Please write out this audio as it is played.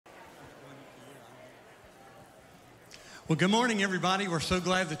Well, good morning, everybody. We're so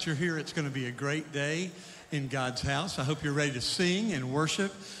glad that you're here. It's going to be a great day in God's house. I hope you're ready to sing and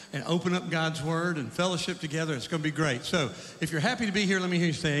worship and open up God's word and fellowship together. It's going to be great. So if you're happy to be here, let me hear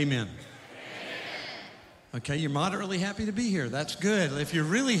you say amen. Okay, you're moderately happy to be here. That's good. If you're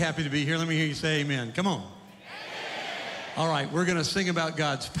really happy to be here, let me hear you say amen. Come on. All right, we're going to sing about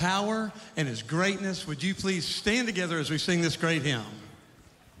God's power and his greatness. Would you please stand together as we sing this great hymn?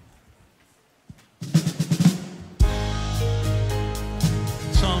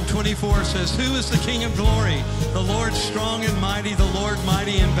 Psalm 24 says, "Who is the King of glory? The Lord strong and mighty, the Lord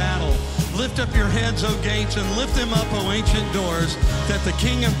mighty in battle. Lift up your heads, O gates, and lift them up, O ancient doors, that the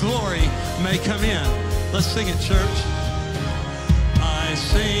King of glory may come in." Let's sing it, church. I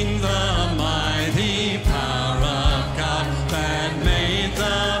sing the mighty power of God that made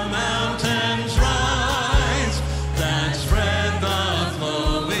the mountains rise, that spread the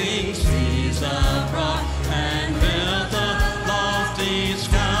flowing seas abroad and built the lofty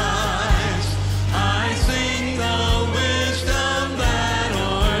skies. I sing the wisdom that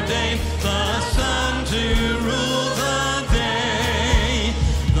ordained the sun to rule the day.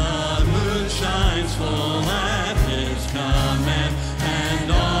 The moon shines full at his command,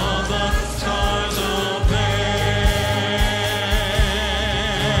 and all the stars obey.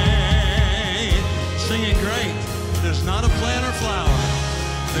 Sing it great. There's not a plant or flower.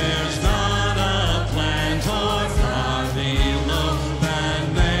 There's not a plant or flower below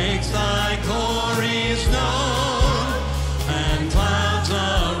that makes thy glories known. And clouds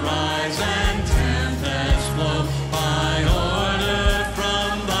arise and tempests flow by order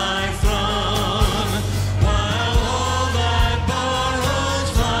from thy throne. While all that borrows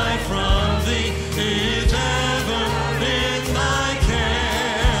life from thee is ever in thy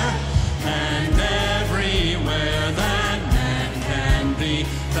care. And everywhere that man can be,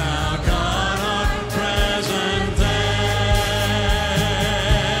 thou God art present there.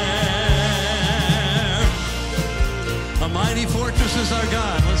 A mighty fortress is our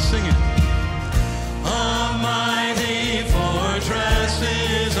God. Let's sing it. A mighty fortress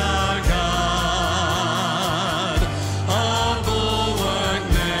is our God, a bulwark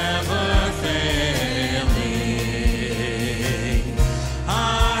never failing,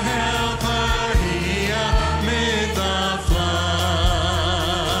 our helper he amid the flood,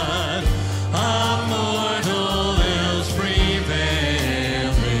 of mortal ills prevailing.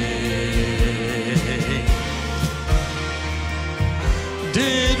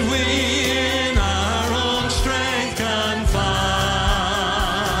 Did we in our own strength confide,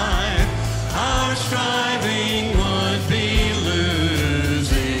 our striving would be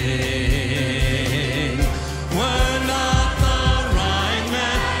losing. Were not the right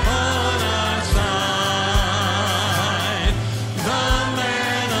man on our side, the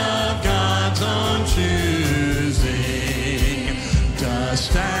man of God's own choosing.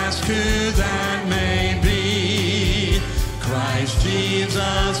 Just ask who that may be. Christ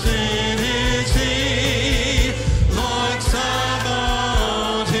Jesus in his he, Lord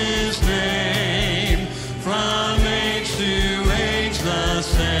Sabaoth his name, from age to age the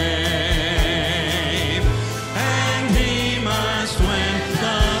same. And he must win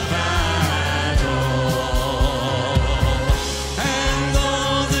the battle. And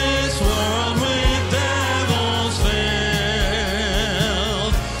though this world with devils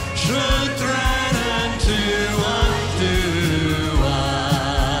filled should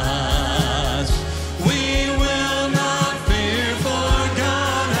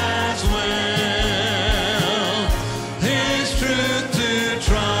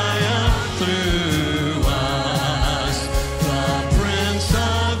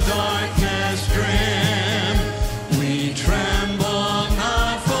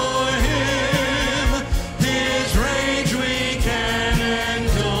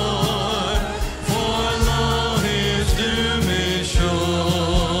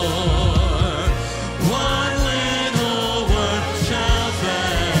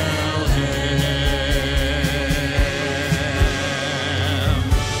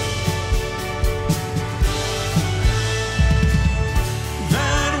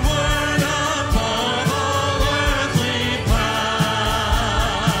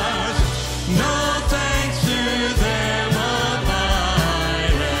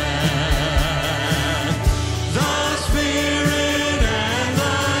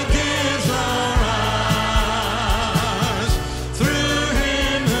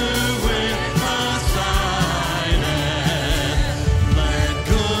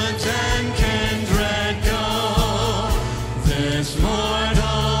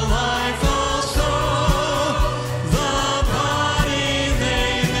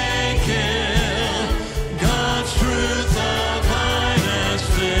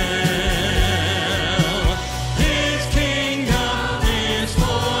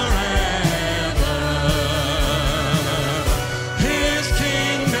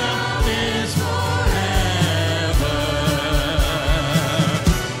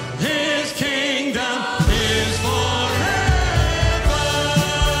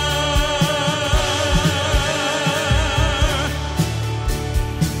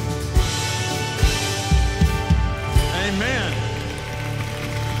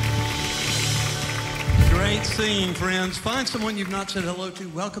singing, friends. Find someone you've not said hello to.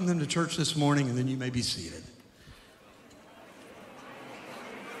 Welcome them to church this morning, and then you may be seated.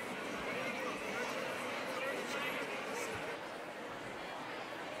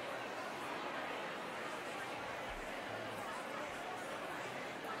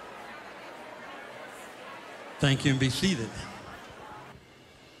 Thank you, and be seated.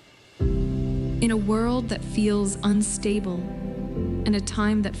 In a world that feels unstable and a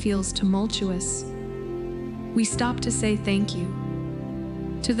time that feels tumultuous, we stop to say thank you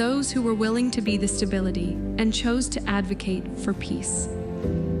to those who were willing to be the stability and chose to advocate for peace,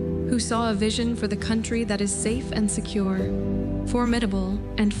 who saw a vision for the country that is safe and secure, formidable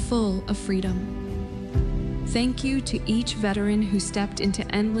and full of freedom. Thank you to each veteran who stepped into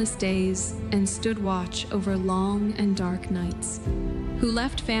endless days and stood watch over long and dark nights, who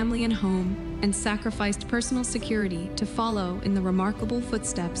left family and home and sacrificed personal security to follow in the remarkable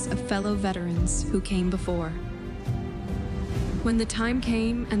footsteps of fellow veterans who came before. When the time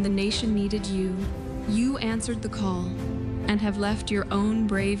came and the nation needed you, you answered the call and have left your own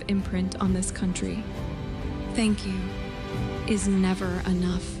brave imprint on this country. Thank you is never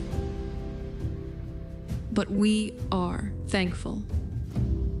enough. But we are thankful.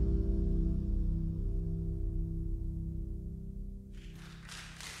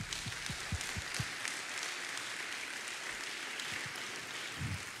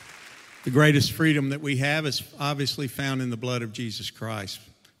 The greatest freedom that we have is obviously found in the blood of Jesus Christ.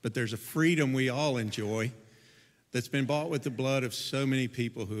 But there's a freedom we all enjoy that's been bought with the blood of so many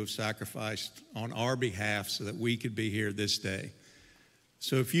people who have sacrificed on our behalf so that we could be here this day.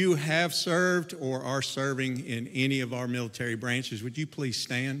 So if you have served or are serving in any of our military branches, would you please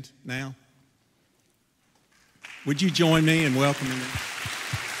stand now? Would you join me in welcoming them?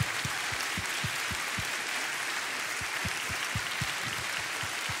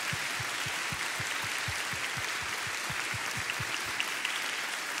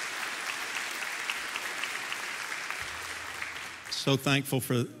 So thankful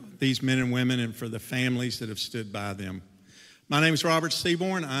for these men and women and for the families that have stood by them. My name is Robert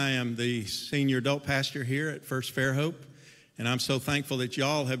Seaborn. I am the senior adult pastor here at First Fairhope, and I'm so thankful that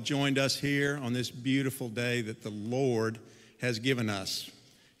y'all have joined us here on this beautiful day that the Lord has given us.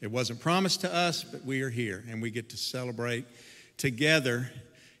 It wasn't promised to us, but we are here, and we get to celebrate together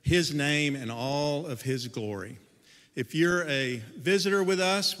His name and all of His glory. If you're a visitor with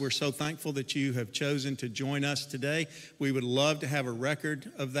us, we're so thankful that you have chosen to join us today. We would love to have a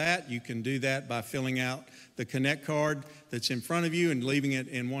record of that. You can do that by filling out the Connect card that's in front of you and leaving it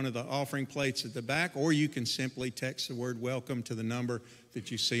in one of the offering plates at the back, or you can simply text the word welcome to the number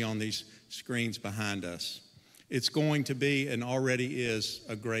that you see on these screens behind us. It's going to be and already is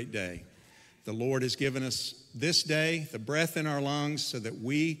a great day. The Lord has given us this day, the breath in our lungs, so that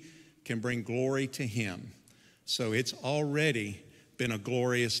we can bring glory to Him. So it's already been a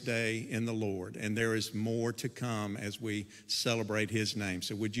glorious day in the Lord, and there is more to come as we celebrate His name.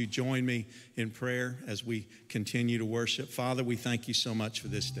 So would you join me in prayer as we continue to worship? Father, we thank you so much for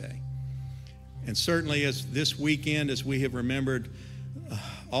this day. And certainly as this weekend, as we have remembered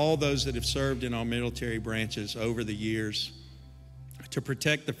all those that have served in our military branches over the years to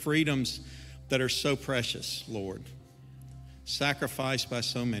protect the freedoms that are so precious, Lord, sacrificed by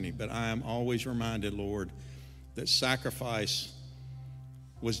so many. But I am always reminded, Lord, that sacrifice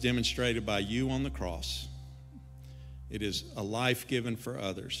was demonstrated by you on the cross. It is a life given for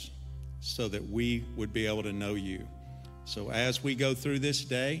others so that we would be able to know you. So as we go through this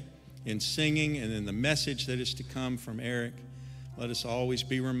day in singing and in the message that is to come from Eric, let us always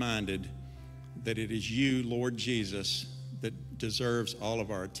be reminded that it is you, Lord Jesus, that deserves all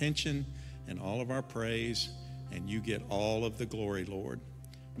of our attention and all of our praise, and you get all of the glory, Lord.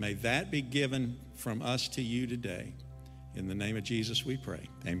 May that be given from us to you today. In the name of Jesus we pray.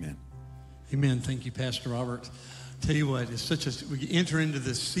 Amen. Amen. Thank you, Pastor Robert. Tell you what, it's we enter into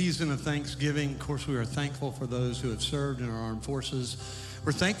this season of Thanksgiving. Of course, we are thankful for those who have served in our armed forces.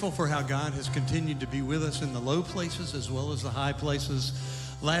 We're thankful for how God has continued to be with us in the low places as well as the high places.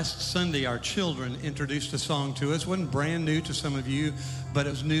 Last Sunday, our children introduced a song to us. It wasn't brand new to some of you, but it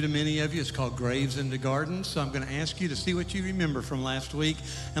was new to many of you. It's called Graves into Gardens. So I'm going to ask you to see what you remember from last week,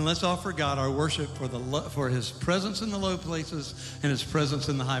 and let's offer God our worship for His presence in the low places and His presence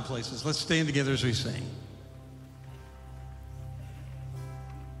in the high places. Let's stand together as we sing.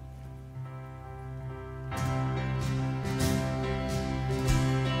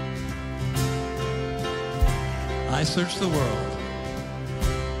 I searched the world.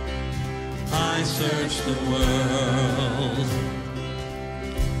 I searched the world,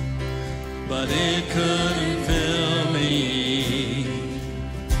 but it couldn't fill me.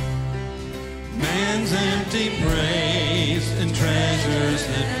 Man's empty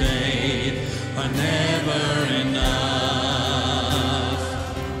are never enough.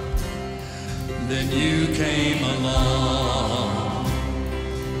 Then you came along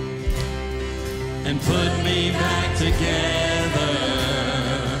and put me back together,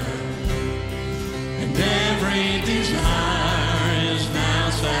 and every desire is now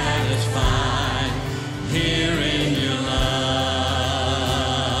satisfied here in your love.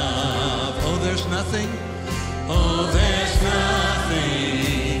 Oh, there's nothing, oh, there's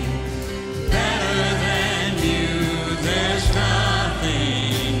nothing better than you. There's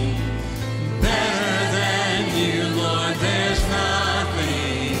nothing better than you, Lord. There's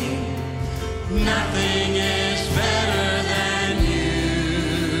nothing is better than you.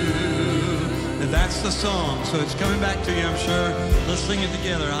 And that's the song, so it's coming back to you, I'm sure. Let's sing it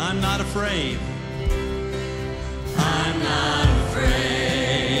together. I'm not afraid. I'm not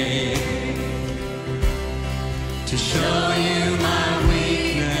afraid to show you my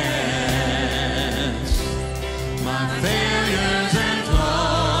weakness, my failures and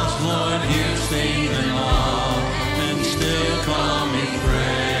flaws. Lord, you see them all and still call me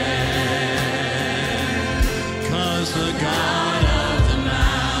friend. 'Cause the God of the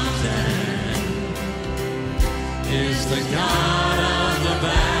mountain is the God of the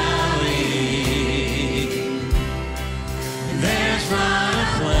valley. There's not a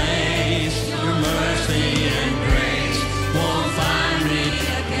place your mercy and grace won't find me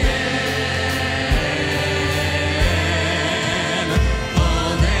again. Oh,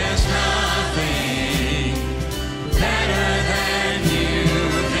 there's nothing better than you.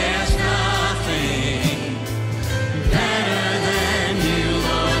 There's nothing better than you,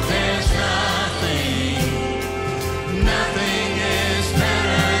 Lord. There's nothing is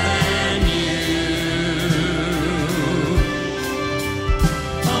better than you.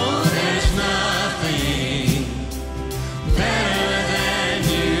 Oh, there's nothing better than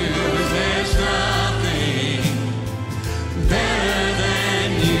you. There's nothing better than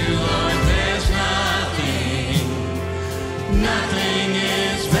you, Lord. There's nothing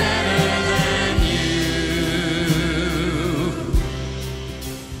is better than you.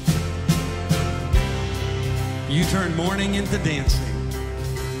 You turn mourning into dancing.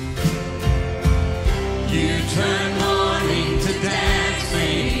 You turn mourning to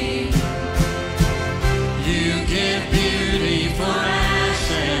dancing. You give beauty for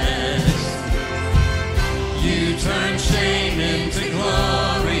ashes. You turn shame into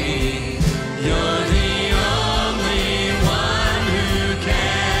glory. You're the only one who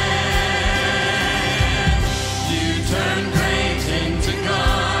can. You turn graves into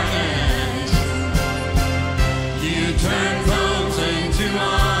gardens. You turn bones into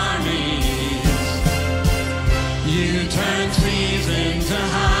armies. You turn seas into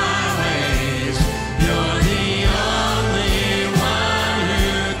highways. You're the only one who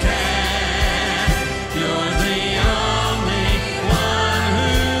can. You're the only one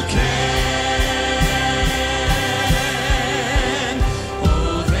who can.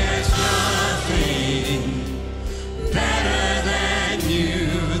 Oh, there's nothing better than you.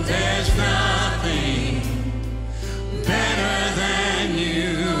 There's nothing better than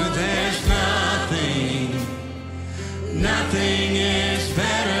you. There's nothing is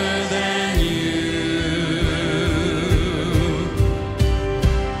better than you.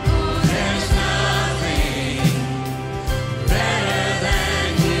 There's nothing better than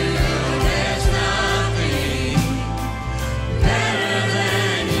you. There's nothing better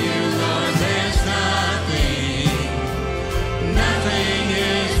than you, Lord. There's nothing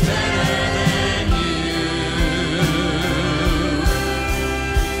is better than you.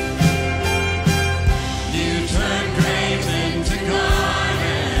 You turn graves into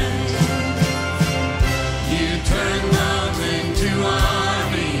gardens. You turn bones into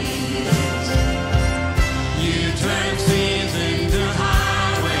armies. You turn seas into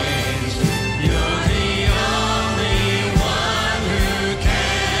highways. You're the only one who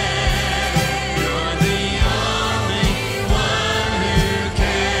can. You're the only one who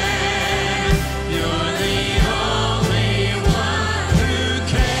can. You're the only one who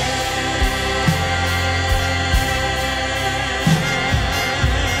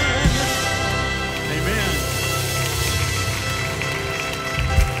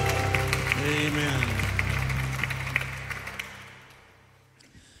Amen.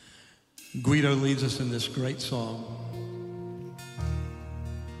 Guido leads us in this great song.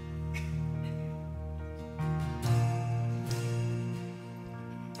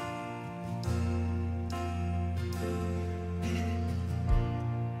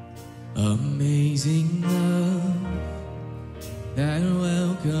 Amazing love that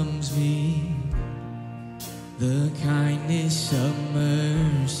welcomes me, the kindness of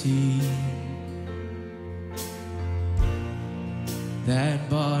mercy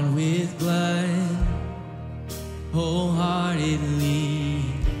bought with blood, wholeheartedly,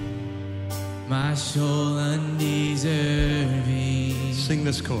 my soul undeserving. Sing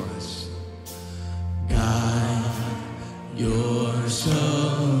this chorus. God, you're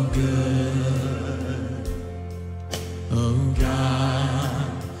so good. Oh God,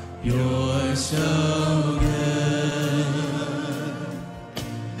 you're so good.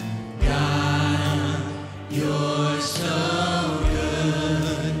 God, you're so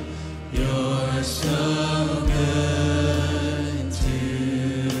good. You're so good to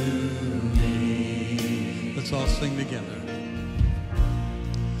me. Let's all sing together.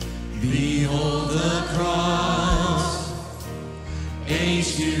 Behold the cross,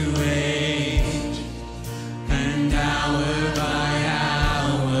 age to age, and hour by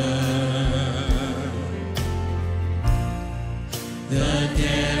hour. The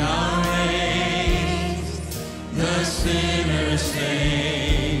dead are raised, the sinners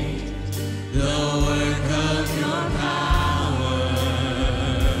saved, the work of your power.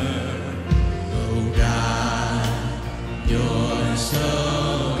 Oh God, you're so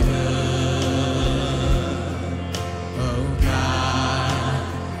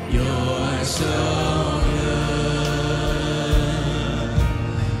so good.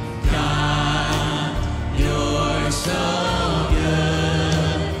 God, you're so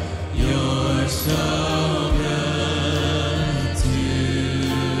good. You're so good to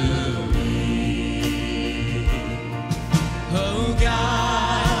me. Oh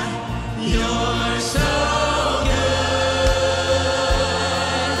God, you're so good.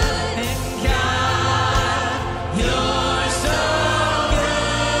 And God, you're so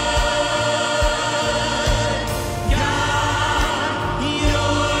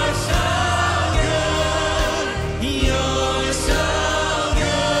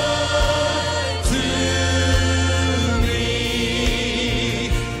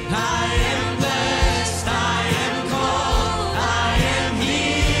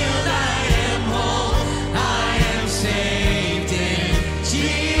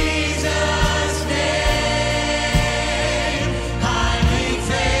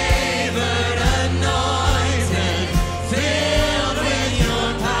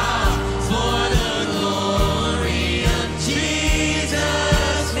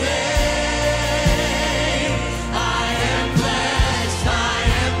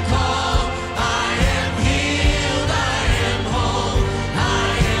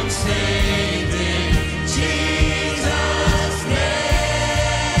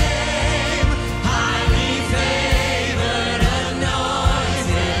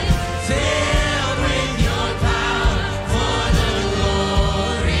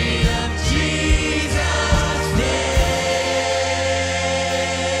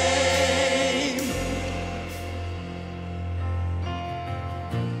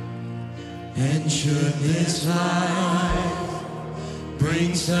and should this life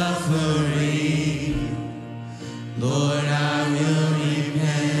bring suffering, Lord, I will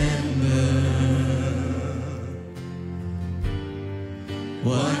remember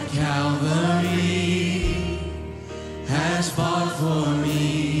what Calvary has bought for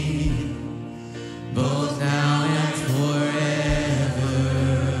me, both now and forever.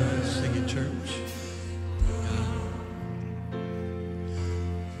 Sing it, church.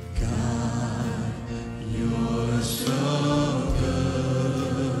 You're so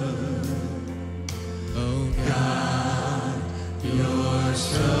good. Oh God, you're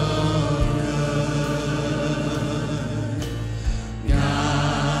so good.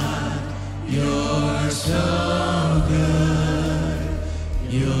 God, you're so good.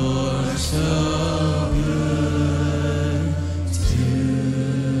 You're so good to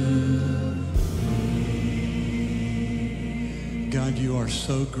me. God, you are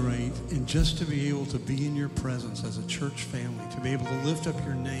so great. And just to be able to be in your presence as a church family, to be able to lift up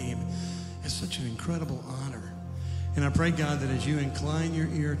your name is such an incredible honor. And I pray, God, that as you incline your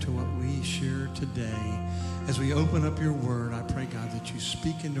ear to what we share today, as we open up your word, I pray, God, that you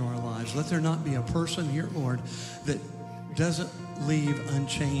speak into our lives. Let there not be a person here, Lord, that doesn't leave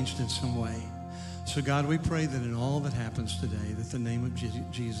unchanged in some way. So, God, we pray that in all that happens today, that the name of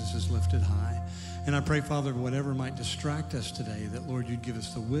Jesus is lifted high. And I pray, Father, whatever might distract us today, that, Lord, you'd give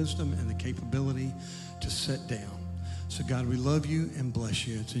us the wisdom and the capability to sit down. So, God, we love you and bless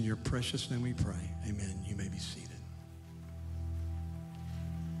you. It's in your precious name we pray. Amen. You may be seated.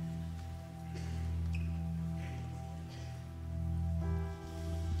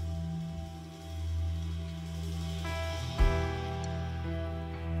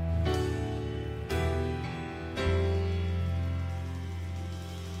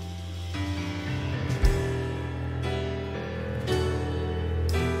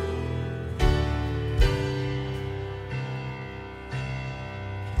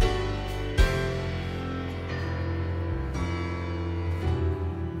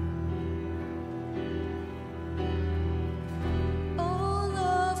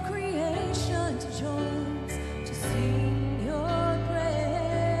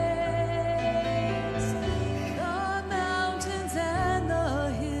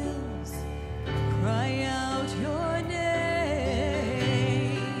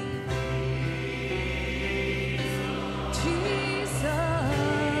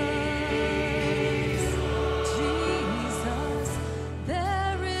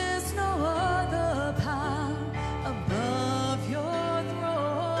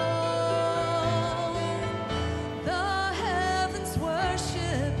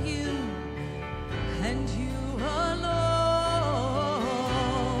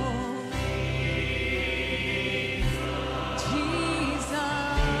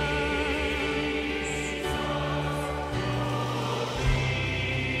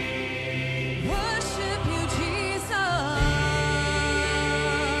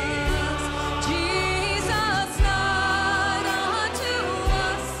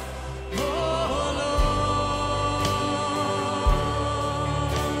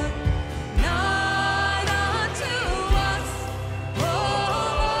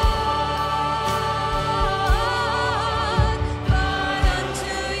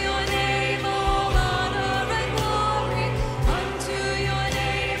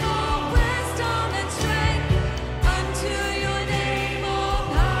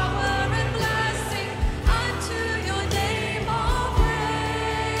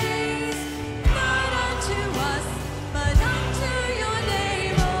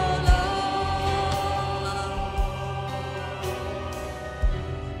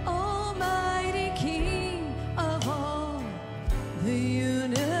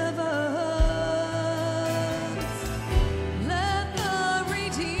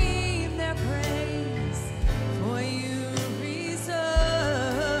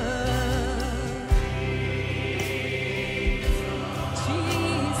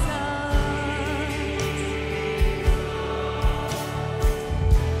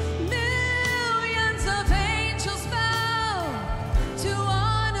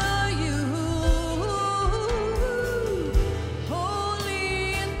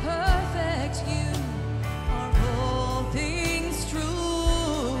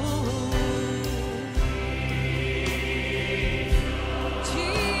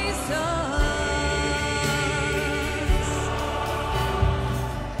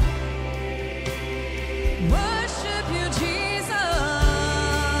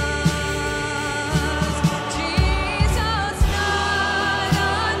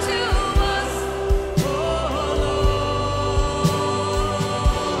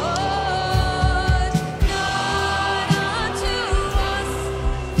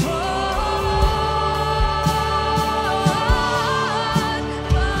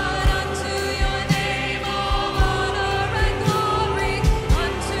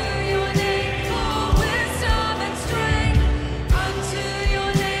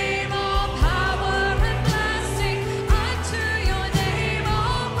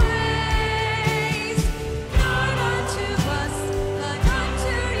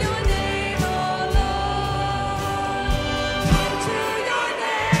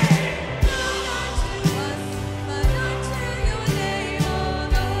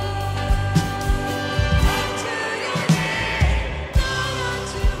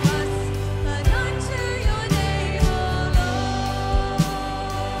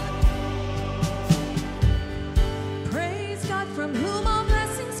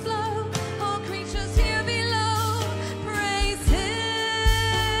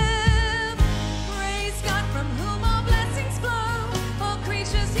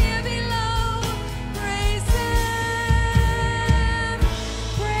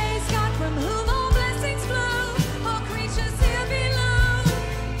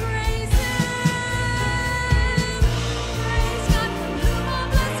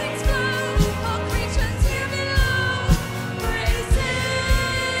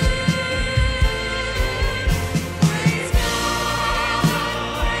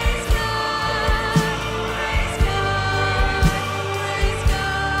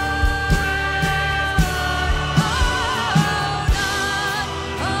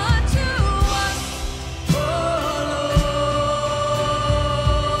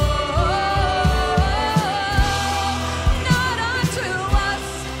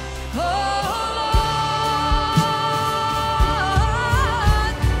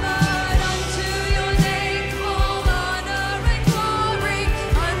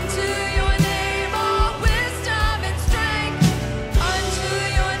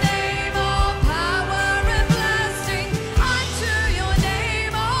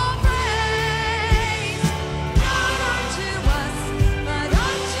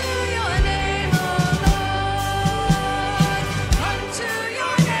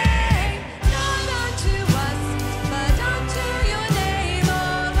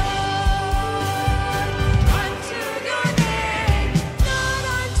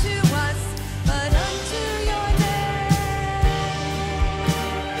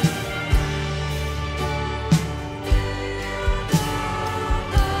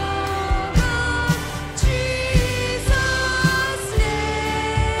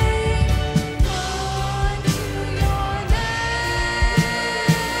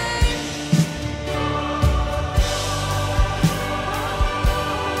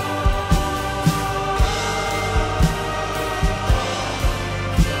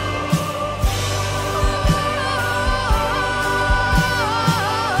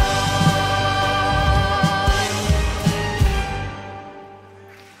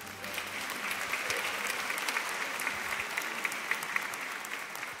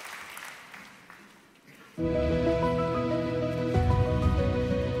 We'll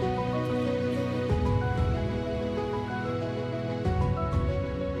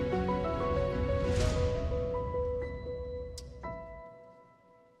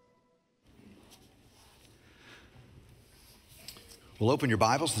open your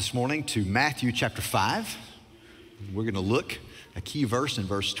Bibles this morning to Matthew chapter 5. We're going to look a key verse in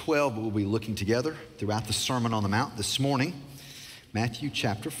verse 12, but we'll be looking together throughout the Sermon on the Mount this morning. Matthew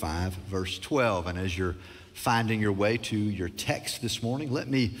chapter 5, verse 12. And as you're finding your way to your text this morning, let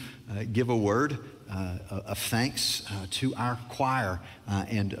me give a word of thanks to our choir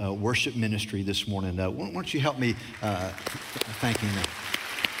and worship ministry this morning. Why don't you help me thanking them?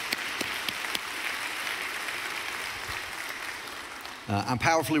 I'm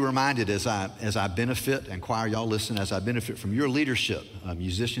powerfully reminded as I benefit, and choir, y'all listen, as I benefit from your leadership,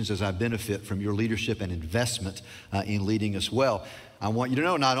 musicians, as I benefit from your leadership and investment in leading us well. I want you to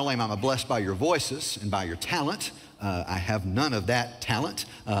know not only am I blessed by your voices and by your talent, I have none of that talent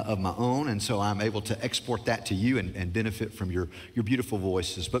of my own, and so I'm able to export that to you and benefit from your beautiful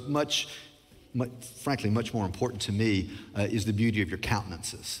voices. But frankly, much more important to me is the beauty of your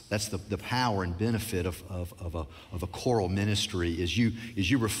countenances. That's the power and benefit of a choral ministry is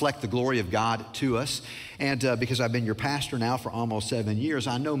you reflect the glory of God to us. And because I've been your pastor now for almost 7 years,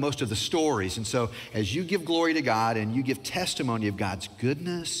 I know most of the stories. And so as you give glory to God and you give testimony of God's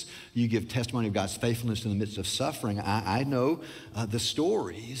goodness, you give testimony of God's faithfulness in the midst of suffering, I know the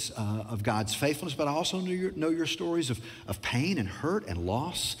stories of God's faithfulness, but I also know your stories of pain and hurt and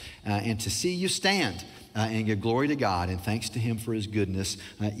loss, and to see you stand and give glory to God and thanks to Him for His goodness,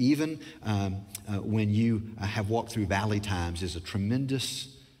 even when you have walked through valley times, is a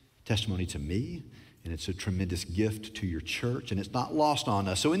tremendous testimony to me, and it's a tremendous gift to your church, and it's not lost on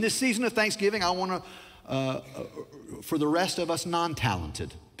us. So in this season of Thanksgiving, I want to, for the rest of us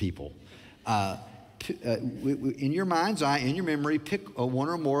non-talented people, in your mind's eye, in your memory, pick one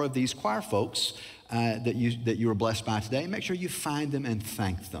or more of these choir folks that you were blessed by today, and make sure you find them and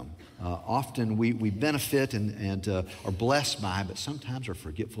thank them. Often we benefit and are blessed by, but sometimes are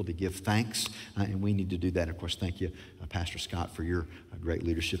forgetful to give thanks, and we need to do that. Of course, thank you, Pastor Scott, for your great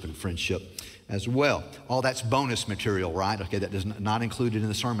leadership and friendship as well. All that's bonus material, right? Okay, that is not included in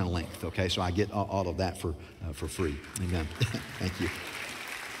the sermon length, okay? So I get all of that for free. Amen. Thank you.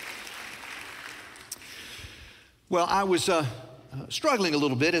 Well, I was struggling a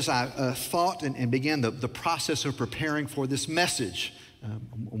little bit as I thought and began the process of preparing for this message. I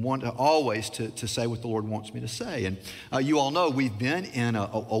want always to say what the Lord wants me to say. And you all know we've been in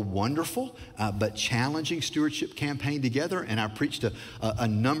a wonderful but challenging stewardship campaign together, and I preached a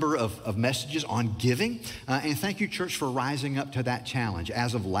number of messages on giving. And thank you, church, for rising up to that challenge.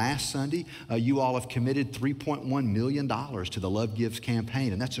 As of last Sunday, you all have committed $3.1 million to the Love Gives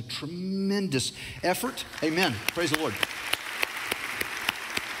campaign, and that's a tremendous effort. Amen. Praise the Lord.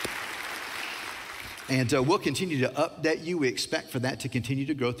 And we'll continue to update you. We expect for that to continue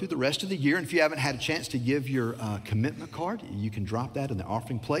to grow through the rest of the year. And if you haven't had a chance to give your commitment card, you can drop that in the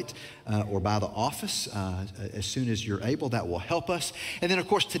offering plate or by the office as soon as you're able. That will help us. And then, of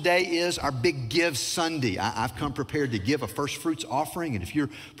course, today is our Big Give Sunday. I've come prepared to give a first fruits offering. And if you're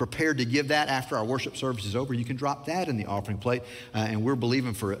prepared to give that after our worship service is over, you can drop that in the offering plate. And we're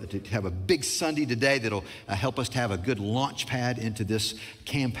believing to have a big Sunday today that'll help us to have a good launch pad into this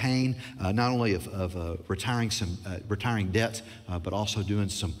campaign, not only of retiring debt, but also doing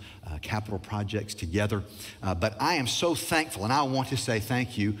some capital projects together. But I am so thankful, and I want to say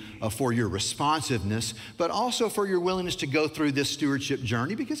thank you for your responsiveness, but also for your willingness to go through this stewardship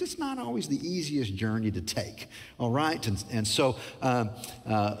journey, because it's not always the easiest journey to take, all right? And so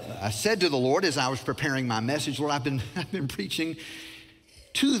I said to the Lord as I was preparing my message, Lord, I've been preaching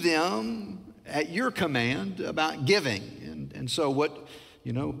to them at your command about giving. And so what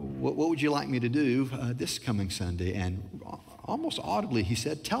would you like me to do this coming Sunday? And almost audibly, he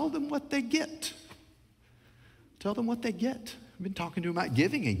said, tell them what they get. Tell them what they get. I've been talking to them about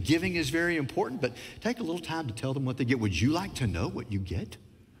giving, and giving is very important, but take a little time to tell them what they get. Would you like to know what you get?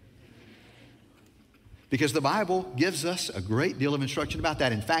 Because the Bible gives us a great deal of instruction about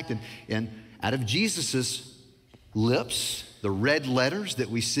that. In fact, out of Jesus's lips, the red letters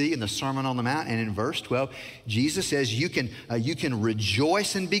that we see in the Sermon on the Mount, and in verse 12, Jesus says you can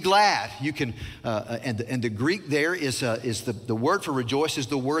rejoice and be glad. You can, and the Greek there is the word for rejoice is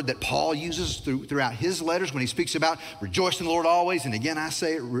the word that Paul uses throughout his letters when he speaks about rejoice in the Lord always. And again, I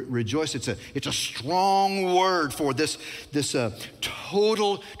say rejoice. It's a strong word for this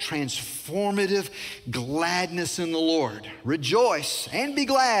total transformative gladness in the Lord. Rejoice and be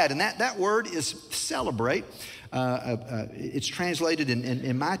glad, and that word is celebrate. It's translated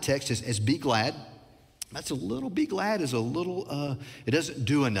in my text as be glad. That's a little, be glad is a little, it doesn't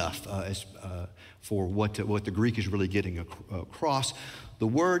do enough for what the Greek is really getting across. The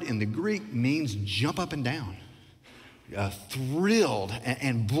word in the Greek means jump up and down, thrilled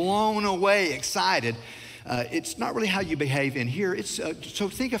and blown away, excited. It's not really how you behave in here. So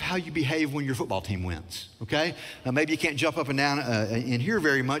think of how you behave when your football team wins, okay? Maybe you can't jump up and down in here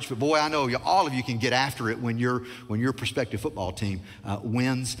very much, but boy, I know all of you can get after it when your prospective football team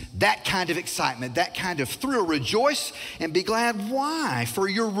wins. That kind of excitement, that kind of thrill, rejoice and be glad. Why? For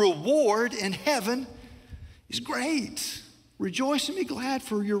your reward in heaven is great. Rejoice and be glad,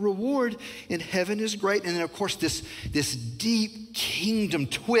 for your reward in heaven is great. And then, of course, this deep kingdom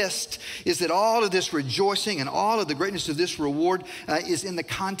twist is that all of this rejoicing and all of the greatness of this reward is in the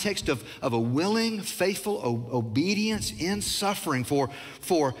context of a willing, faithful obedience in suffering. For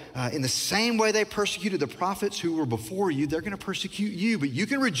in the same way they persecuted the prophets who were before you, they're going to persecute you. But you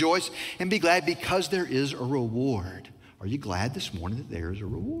can rejoice and be glad because there is a reward. Are you glad this morning that there is a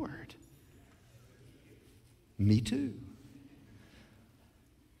reward? Me too.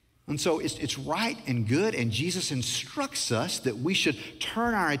 And so it's right and good, and Jesus instructs us that we should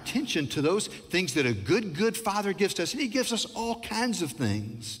turn our attention to those things that a good Father gives to us. And he gives us all kinds of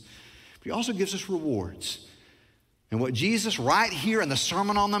things, but he also gives us rewards. And what Jesus, right here in the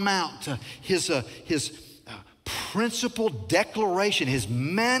Sermon on the Mount, his principal declaration, his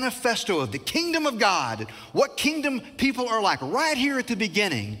manifesto of the kingdom of God, what kingdom people are like, right here at the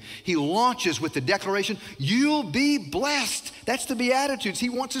beginning, he launches with the declaration, you'll be blessed. That's the Beatitudes. He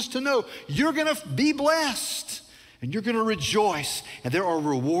wants us to know you're going to be blessed and you're going to rejoice. And there are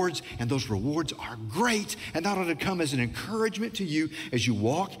rewards, and those rewards are great. And that ought to come as an encouragement to you as you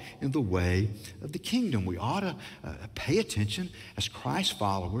walk in the way of the kingdom. We ought to pay attention as Christ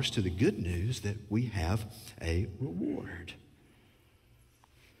followers to the good news that we have a reward.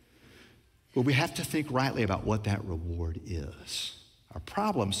 But we have to think rightly about what that reward is. Our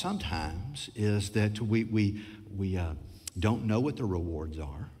problem sometimes is that we don't know what the rewards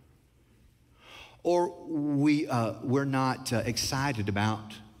are, or we're not excited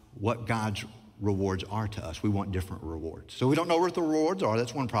about what God's rewards are to us. We want different rewards. So we don't know what the rewards are.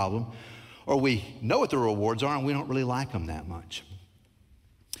 That's one problem. Or we know what the rewards are and we don't really like them that much.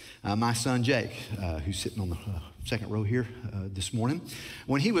 My son Jake, who's sitting on the second row here this morning,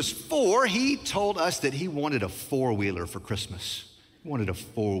 when he was 4, he told us that he wanted a 4-wheeler for Christmas. He wanted a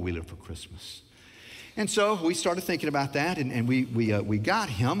 4-wheeler for Christmas. And so we started thinking about that, and we got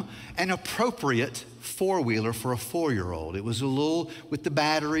him an appropriate 4-wheeler for a 4-year-old. It was a little with the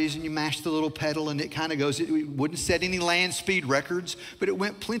batteries, and you mash the little pedal, and it kind of goes. It wouldn't set any land speed records, but it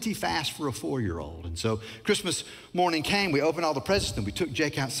went plenty fast for a 4-year-old. And so Christmas morning came, we opened all the presents, and we took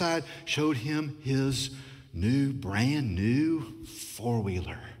Jake outside, showed him his brand new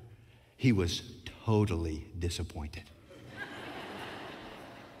 4-wheeler. He was totally disappointed.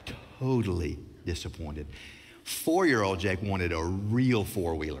 Totally disappointed. 4-year-old Jake wanted a real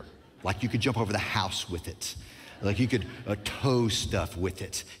 4-wheeler, like you could jump over the house with it, like you could tow stuff with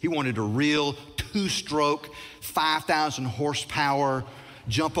it. He wanted a real 2-stroke, 5,000 horsepower,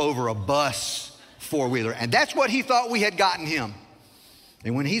 jump over a bus 4-wheeler. And that's what he thought we had gotten him.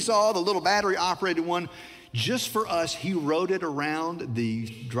 And when he saw the little battery operated one, just for us, he rode it around the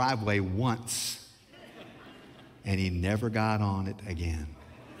driveway once, and he never got on it again.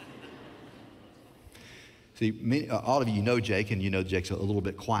 See, all of you know Jake, and you know Jake's a little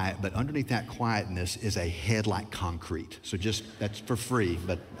bit quiet, but underneath that quietness is a head like concrete. So that's for free,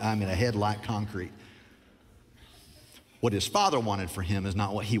 but I'm in a head like concrete. What his father wanted for him is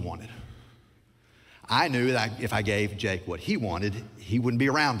not what he wanted. I knew that if I gave Jake what he wanted, he wouldn't be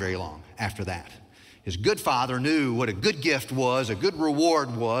around very long after that. His good father knew what a good gift was, a good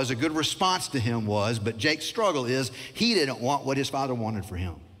reward was, a good response to him was, but Jake's struggle is he didn't want what his father wanted for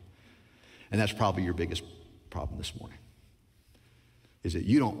him. And that's probably your biggest problem this morning, is that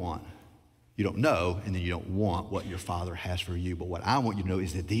you don't know, and then you don't want what your Father has for you. But what I want you to know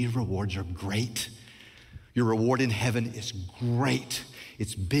is that these rewards are great. Your reward in heaven is great.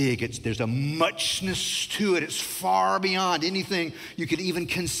 It's big. There's a muchness to it. It's far beyond anything you could even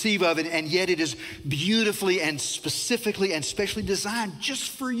conceive of, and yet it is beautifully and specifically and specially designed just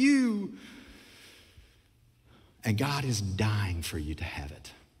for you. And God is dying for you to have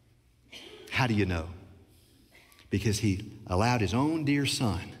it. How do you know? Because he allowed his own dear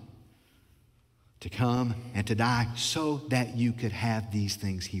son to come and to die so that you could have these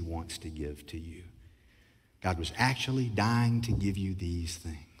things he wants to give to you. God was actually dying to give you these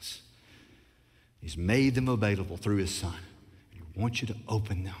things. He's made them available through his son. He wants you to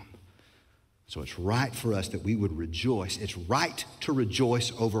open them. So it's right for us that we would rejoice. It's right to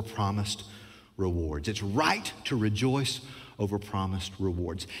rejoice over promised rewards. It's right to rejoice over promised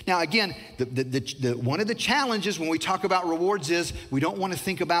rewards. Now again, one of the challenges when we talk about rewards is we don't want to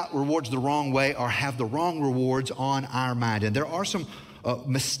think about rewards the wrong way or have the wrong rewards on our mind. And there are some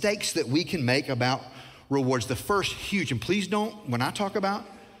mistakes that we can make about rewards. The first huge, and please don't, when I talk about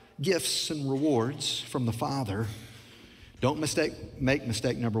gifts and rewards from the Father, don't make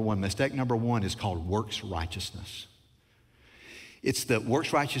mistake number one. Mistake number one is called works righteousness. It's the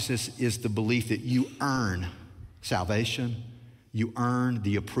works righteousness is the belief that you earn salvation, you earn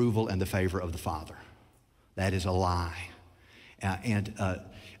the approval and the favor of the Father. That is a lie.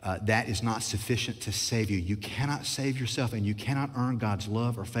 That is not sufficient to save you. You cannot save yourself, and you cannot earn God's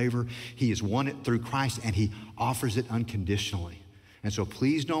love or favor. He has won it through Christ, and He offers it unconditionally. And so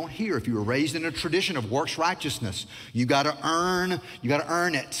please don't hear, if you were raised in a tradition of works righteousness, you got to earn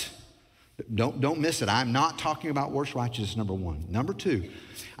it. Don't miss it. I'm not talking about works righteousness, number one. Number two,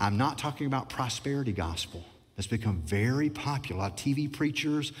 I'm not talking about prosperity gospel. That's become very popular. A lot of TV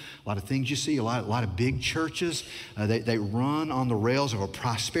preachers, a lot of things you see, a lot of big churches, they run on the rails of a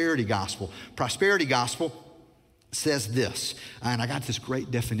prosperity gospel. Prosperity gospel says this, and I got this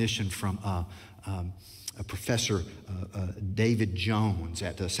great definition from Professor David Jones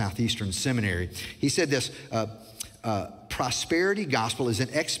at the Southeastern Seminary. He said this, prosperity gospel is an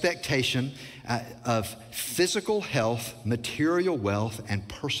expectation of physical health, material wealth, and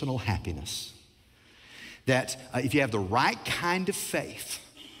personal happiness. That if you have the right kind of faith,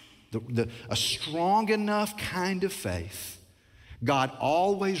 a strong enough kind of faith, God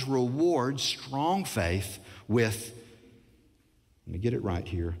always rewards strong faith with, let me get it right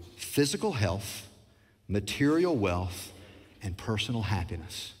here, physical health, material wealth, and personal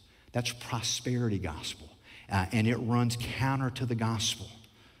happiness. That's prosperity gospel. And it runs counter to the gospel.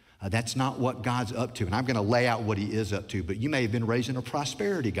 That's not what God's up to. And I'm going to lay out what He is up to. But you may have been raised in a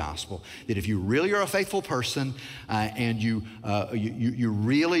prosperity gospel, that if you really are a faithful person and you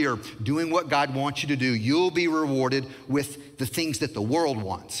really are doing what God wants you to do, you'll be rewarded with the things that the world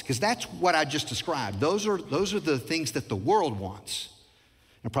wants. Because that's what I just described. Those are the things that the world wants.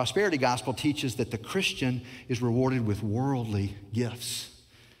 And prosperity gospel teaches that the Christian is rewarded with worldly gifts.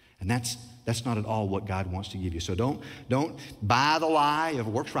 And that's not at all what God wants to give you. So don't buy the lie of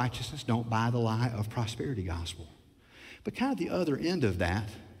works righteousness. Don't buy the lie of prosperity gospel. But kind of the other end of that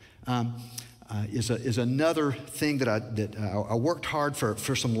is another thing that I worked hard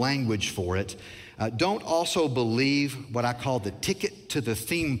for some language for it. Don't also believe what I call the ticket to the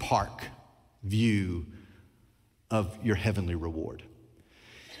theme park view of your heavenly reward.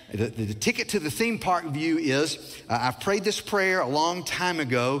 The ticket to the theme park view is, I've prayed this prayer a long time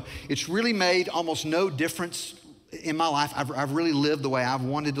ago. It's really made almost no difference in my life. I've really lived the way I've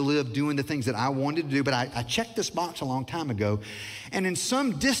wanted to live, doing the things that I wanted to do, but I checked this box a long time ago. And in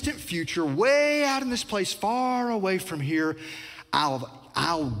some distant future, way out in this place, far away from here,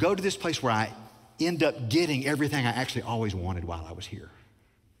 I'll go to this place where I end up getting everything I actually always wanted while I was here.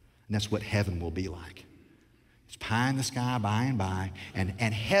 And that's what heaven will be like. It's pie in the sky by and by.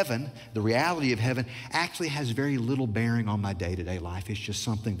 And heaven, the reality of heaven, actually has very little bearing on my day-to-day life. It's just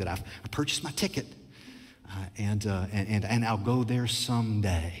something that I purchased my ticket, and I'll go there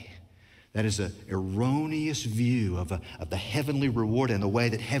someday. That is an erroneous view of the heavenly reward and the way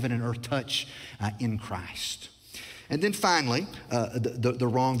that heaven and earth touch in Christ. And then finally, the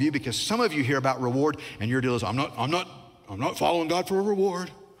wrong view, because some of you hear about reward and your deal is, I'm not following God for a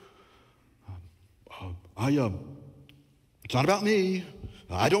reward. It's not about me.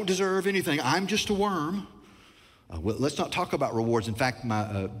 I don't deserve anything. I'm just a worm. Well, let's not talk about rewards. In fact,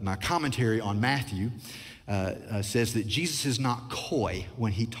 my commentary on Matthew says that Jesus is not coy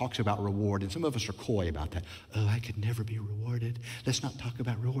when He talks about reward. And some of us are coy about that. Oh, I could never be rewarded. Let's not talk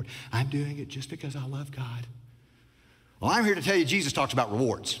about reward. I'm doing it just because I love God. Well, I'm here to tell you Jesus talks about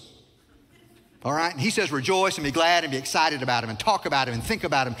rewards. All right? And He says rejoice and be glad and be excited about Him and talk about Him and think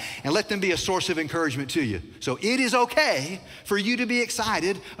about Him and let them be a source of encouragement to you. So it is okay for you to be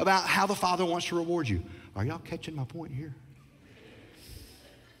excited about how the Father wants to reward you. Are y'all catching my point here?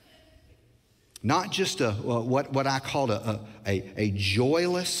 Not just what I call a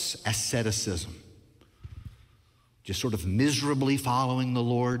joyless asceticism. Just sort of miserably following the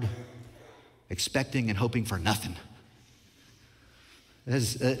Lord, expecting and hoping for nothing.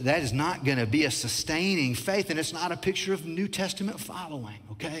 That is not going to be a sustaining faith, and it's not a picture of New Testament following,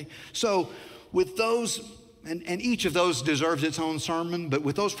 okay? So with those, and each of those deserves its own sermon, but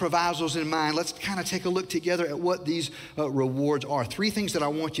with those provisos in mind, let's kind of take a look together at what these rewards are. Three things that I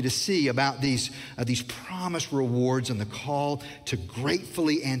want you to see about these promised rewards and the call to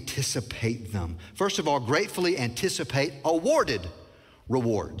gratefully anticipate them. First of all, gratefully anticipate awarded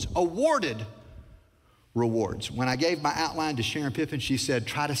rewards. Awarded rewards. When I gave my outline to Sharon Pippin, she said,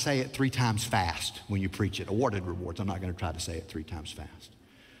 try to say it 3 times fast when you preach it. Awarded rewards. I'm not going to try to say it 3 times fast.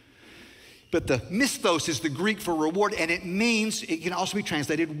 But the misthos is the Greek for reward, and it means, it can also be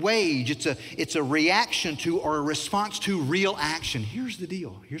translated wage. It's a reaction to or a response to real action. Here's the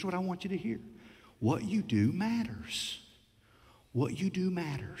deal. Here's what I want you to hear. What you do matters. What you do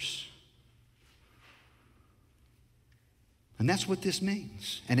matters. And that's what this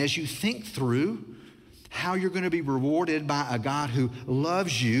means. And as you think through how you're going to be rewarded by a God who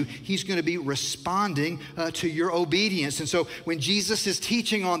loves you, he's going to be responding to your obedience. And so when Jesus is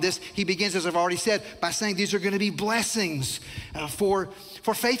teaching on this, he begins, as I've already said, by saying these are going to be blessings for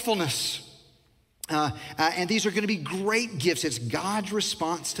faithfulness. And these are going to be great gifts. It's God's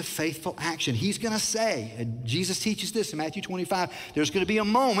response to faithful action. He's going to say, and Jesus teaches this in Matthew 25, there's going to be a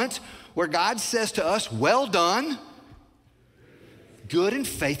moment where God says to us, well done, good and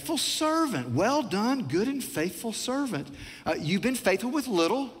faithful servant. Well done, good and faithful servant. You've been faithful with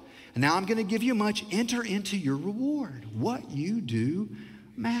little, and now I'm going to give you much. Enter into your reward. What you do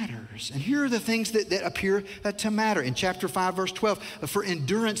matters. And here are the things that appear to matter. In chapter 5, verse 12, for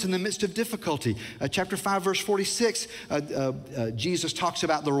endurance in the midst of difficulty. Chapter 5, verse 46, Jesus talks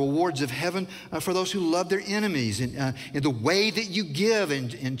about the rewards of heaven for those who love their enemies. In the way that you give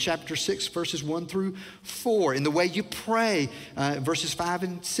in chapter 6, verses 1 through 4. In the way you pray, verses 5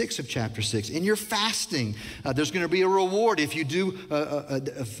 and 6 of chapter 6. In your fasting, there's going to be a reward if you do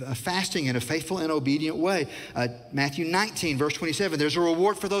a fasting in a faithful and obedient way. Matthew 19, verse 27, there's a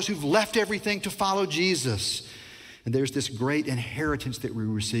reward for those who've left everything to follow Jesus. And there's this great inheritance that we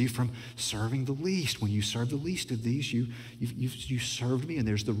receive from serving the least. When you serve the least of these, you served me, and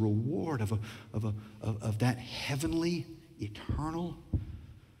there's the reward of that heavenly, eternal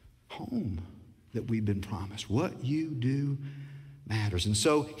home that we've been promised. What you do matters. And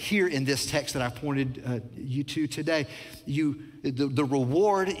so here in this text that I've pointed you to today, the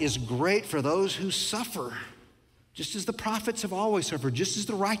reward is great for those who suffer. Just as the prophets have always suffered, just as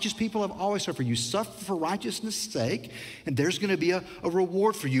the righteous people have always suffered. You suffer for righteousness' sake, and there's going to be a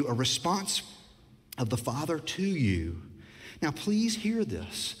reward for you, a response of the Father to you. Now, please hear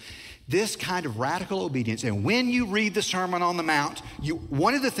this. This kind of radical obedience, and when you read the Sermon on the Mount,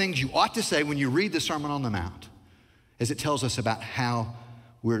 one of the things you ought to say when you read the Sermon on the Mount is it tells us about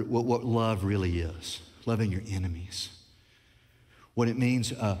what love really is, loving your enemies. What it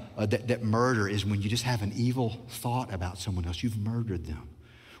means that murder is when you just have an evil thought about someone else. You've murdered them.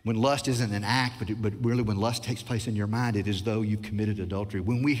 When lust isn't an act, but really when lust takes place in your mind, it is as though you've committed adultery.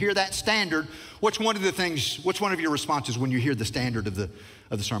 When we hear that standard, what's one of your responses when you hear the standard of the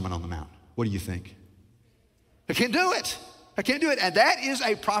Sermon on the Mount? What do you think? I can't do it. I can't do it. And that is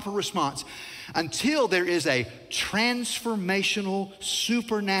a proper response until there is a transformational,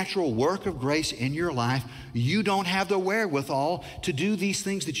 supernatural work of grace in your life. You don't have the wherewithal to do these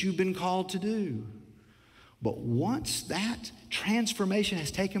things that you've been called to do. But once that transformation has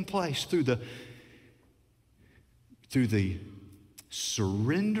taken place through the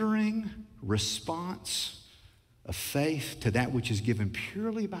surrendering response of faith to that which is given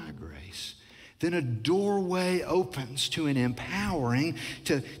purely by grace, then a doorway opens to an empowering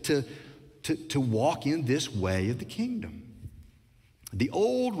to walk in this way of the kingdom. The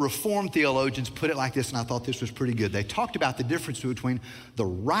old Reformed theologians put it like this, and I thought this was pretty good. They talked about the difference between the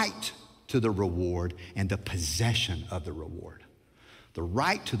right to the reward and the possession of the reward. The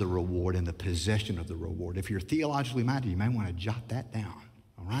right to the reward and the possession of the reward. If you're theologically minded, you may want to jot that down,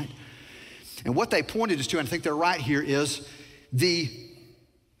 all right? And what they pointed us to, and I think they're right here, is the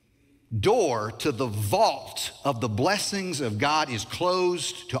door to the vault of the blessings of God is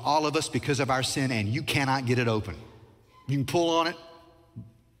closed to all of us because of our sin, and you cannot get it open. You can pull on it,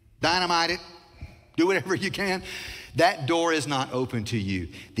 dynamite it, do whatever you can. That door is not open to you.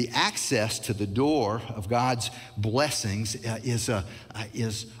 The access to the door of God's blessings is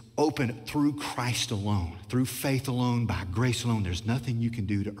open through Christ alone, through faith alone, by grace alone. There's nothing you can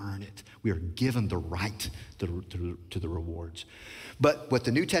do to earn it. We are given the right to the rewards. But what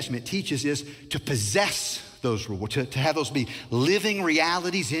the New Testament teaches is to possess those rewards, to have those be living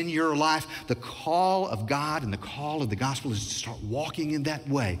realities in your life. The call of God and the call of the gospel is to start walking in that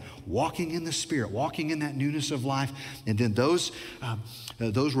way, walking in the Spirit, walking in that newness of life. And then those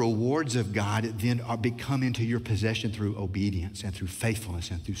rewards of God then become into your possession through obedience and through faithfulness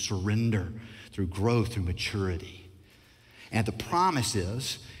and through surrender, through growth, through maturity. And the promise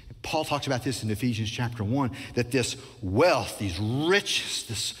is, Paul talks about this in Ephesians chapter 1, that this wealth, these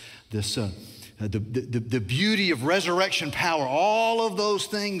riches, this the beauty of resurrection power, all of those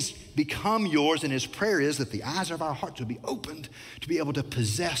things become yours. And his prayer is that the eyes of our hearts would be opened to be able to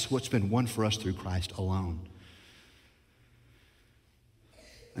possess what's been won for us through Christ alone.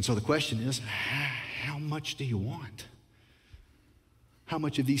 And so the question is, how much do you want? How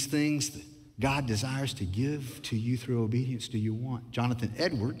much of these things that God desires to give to you through obedience do you want? Jonathan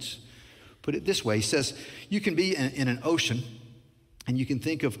Edwards put it this way. He says, you can be in an ocean, and you can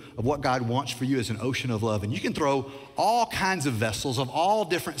think of what God wants for you as an ocean of love. And you can throw all kinds of vessels of all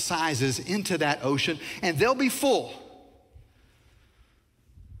different sizes into that ocean, and they'll be full.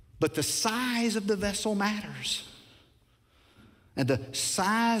 But the size of the vessel matters. And the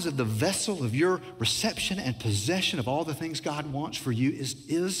size of the vessel of your reception and possession of all the things God wants for you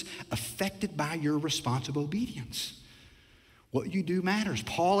is affected by your responsive obedience. What you do matters.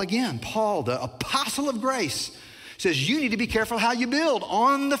 Paul, the apostle of grace, says you need to be careful how you build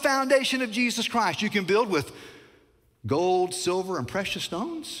on the foundation of Jesus Christ. You can build with gold, silver, and precious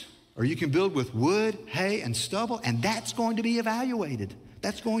stones, or you can build with wood, hay, and stubble, and that's going to be evaluated.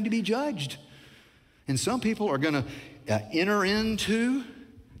 That's going to be judged. And some people are going to enter into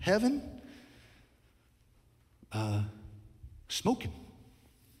heaven smoking,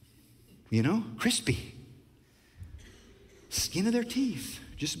 crispy, skin of their teeth,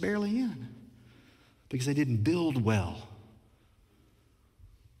 just barely in, because they didn't build well.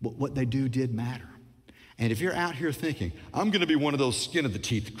 But what they do did matter. And if you're out here thinking, I'm going to be one of those skin of the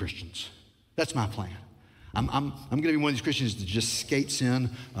teeth Christians, that's my plan. I'm going to be one of these Christians that just skates in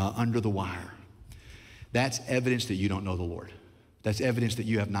under the wire. That's evidence that you don't know the Lord. That's evidence that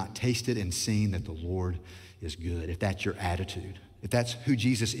you have not tasted and seen that the Lord is good. If that's your attitude, if that's who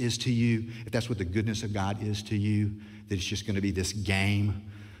Jesus is to you, if that's what the goodness of God is to you, that it's just going to be this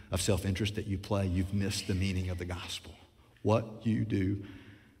game of self-interest that you play, you've missed the meaning of the gospel. What you do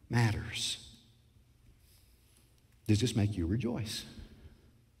matters. Does this make you rejoice?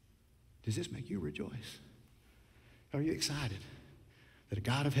 Does this make you rejoice? Are you excited that a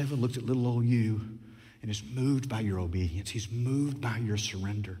God of heaven looks at little old you and is moved by your obedience? He's moved by your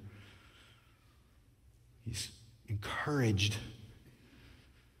surrender. He's encouraged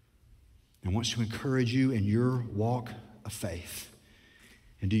and wants to encourage you in your walk of faith.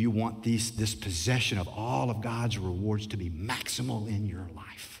 And do you want this possession of all of God's rewards to be maximal in your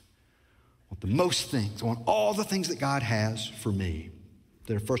life? I want the most things. I want all the things that God has for me.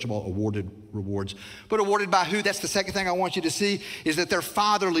 They're, first of all, awarded rewards. But awarded by who? That's the second thing I want you to see, is that they're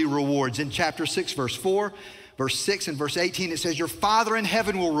fatherly rewards. In chapter 6, verse 4, verse 6, and verse 18, it says, your Father in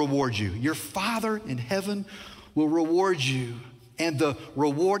heaven will reward you. Your Father in heaven will reward you. And the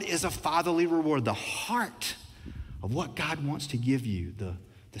reward is a fatherly reward. The heart of what God wants to give you,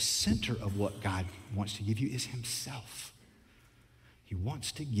 the center of what God wants to give you is himself. He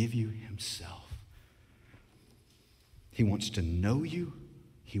wants to give you himself. He wants to know you.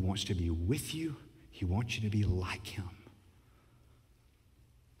 He wants to be with you. He wants you to be like him.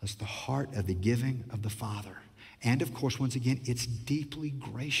 That's the heart of the giving of the Father. And of course, once again, it's deeply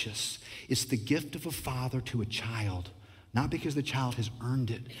gracious. It's the gift of a father to a child, not because the child has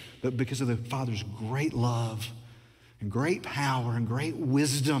earned it, but because of the Father's great love and great power and great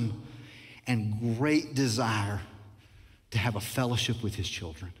wisdom and great desire to have a fellowship with his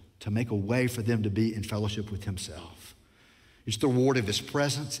children, to make a way for them to be in fellowship with himself. It's the reward of his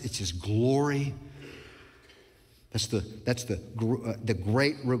presence. It's his glory. That's the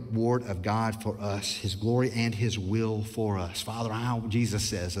great reward of God for us, his glory and his will for us. Father, Jesus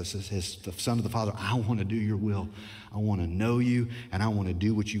says, as the Son of the Father, I want to do your will. I want to know you, and I want to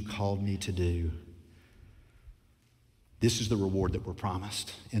do what you called me to do. This is the reward that we're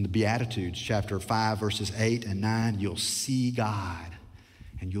promised. In the Beatitudes, chapter 5, verses 8 and 9, you'll see God,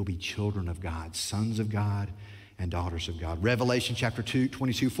 and you'll be children of God, sons of God, and daughters of God. Revelation chapter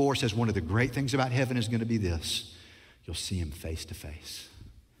 22:4 says one of the great things about heaven is going to be this. You'll see him face to face.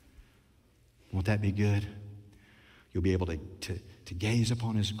 Won't that be good? You'll be able to gaze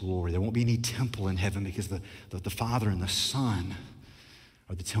upon his glory. There won't be any temple in heaven because the Father and the Son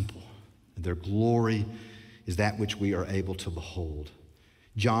are the temple. And their glory is that which we are able to behold.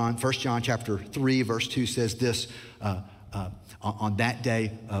 1 John chapter 3, verse 2 says this, on that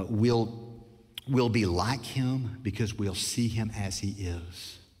day we'll be like him because we'll see him as he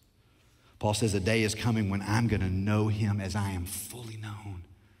is. Paul says a day is coming when I'm going to know him as I am fully known.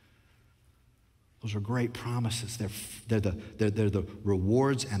 Those are great promises. They're the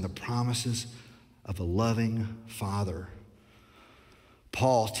rewards and the promises of a loving Father.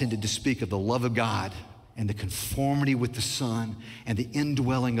 Paul tended to speak of the love of God and the conformity with the Son and the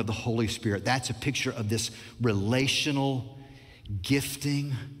indwelling of the Holy Spirit. That's a picture of this relational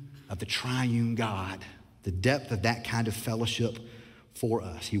gifting of the triune God, the depth of that kind of fellowship for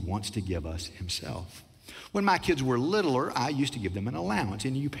us. He wants to give us himself. When my kids were littler, I used to give them an allowance.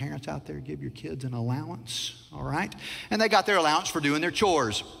 Any of you parents out there give your kids an allowance, all right? And they got their allowance for doing their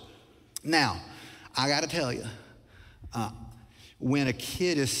chores. Now, I got to tell you, when a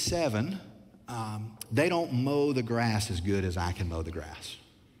kid is 7, they don't mow the grass as good as I can mow the grass,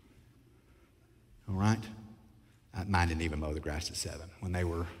 all right? Mine didn't even mow the grass at 7.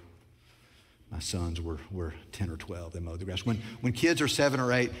 My sons were 10 or 12, they mowed the grass. When kids are 7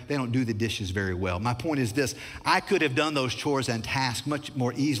 or 8, they don't do the dishes very well. My point is this: I could have done those chores and tasks much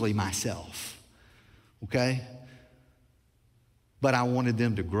more easily myself, okay? But I wanted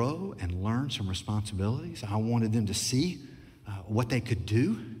them to grow and learn some responsibilities. I wanted them to see what they could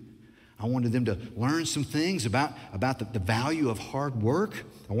do. I wanted them to learn some things about the value of hard work.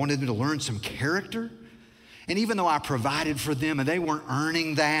 I wanted them to learn some character. And even though I provided for them and they weren't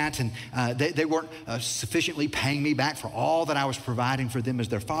earning that, and they weren't sufficiently paying me back for all that I was providing for them as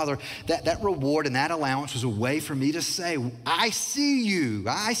their father, that reward and that allowance was a way for me to say, I see you.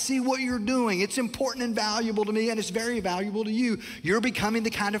 I see what you're doing. It's important and valuable to me, and it's very valuable to you. You're becoming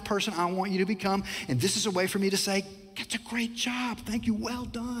the kind of person I want you to become, and this is a way for me to say, that's a great job. Thank you. Well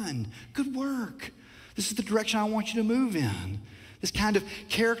done. Good work. This is the direction I want you to move in. This kind of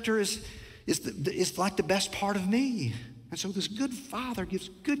character is like the best part of me. And so this good father gives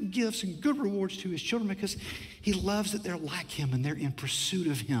good gifts and good rewards to his children because he loves that they're like him and they're in pursuit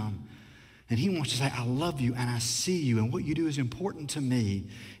of him. And he wants to say, I love you and I see you, and what you do is important to me.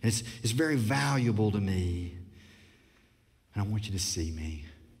 And it's very valuable to me. And I want you to see me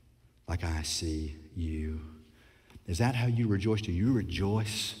like I see you. Is that how you rejoice? Do you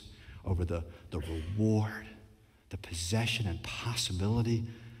rejoice over the reward, the possession and possibility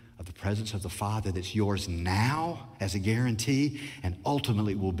of the presence of the Father that's yours now as a guarantee, and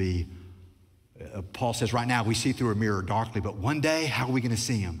ultimately will be, Paul says, right now we see through a mirror darkly, but one day, how are we going to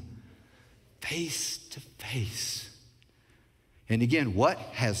see him? Face to face. And again, what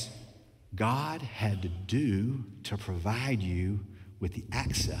has God had to do to provide you with the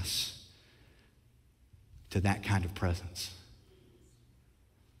access to that kind of presence?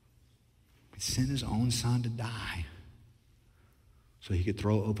 He sent his own son to die so he could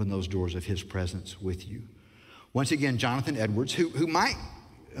throw open those doors of his presence with you. Once again, Jonathan Edwards, who might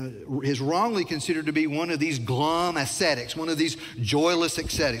is wrongly considered to be one of these glum ascetics, one of these joyless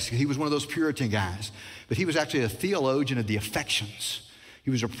ascetics. He was one of those Puritan guys, but he was actually a theologian of the affections. He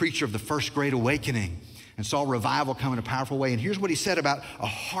was a preacher of the First Great Awakening and saw revival come in a powerful way. And here's what he said about a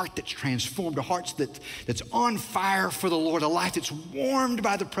heart that's transformed, a heart that's on fire for the Lord, a life that's warmed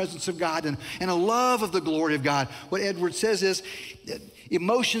by the presence of God and a love of the glory of God. What Edwards says is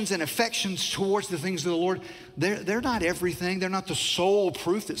emotions and affections towards the things of the Lord, they're not everything. They're not the sole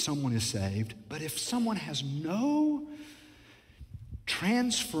proof that someone is saved. But if someone has no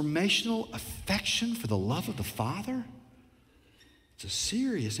transformational affection for the love of the Father, it's a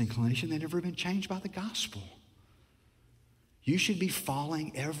serious inclination they've never been changed by the gospel. You should be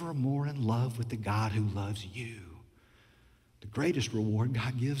falling ever more in love with the God who loves you. The greatest reward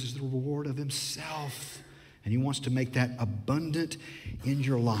God gives is the reward of himself, and he wants to make that abundant in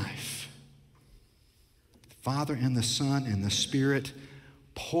your life. The Father and the Son and the Spirit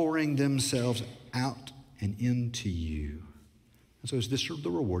pouring themselves out and into you. And so is this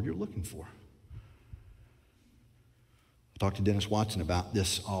the reward you're looking for? Talk to Dennis Watson about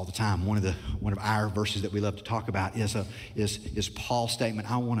this all the time. One of our verses that we love to talk about is Paul's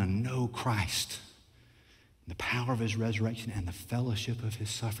statement, I want to know Christ, the power of his resurrection and the fellowship of his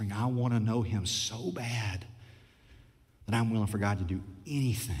suffering. I want to know him so bad that I'm willing for God to do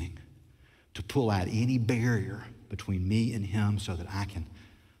anything to pull out any barrier between me and him so that I can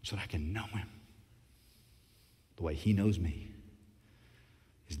know him the way he knows me.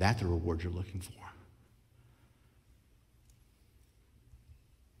 Is that the reward you're looking for?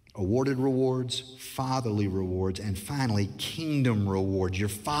 Awarded rewards, fatherly rewards, and finally, kingdom rewards. Your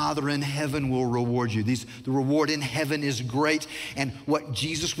Father in heaven will reward you. The reward in heaven is great. And what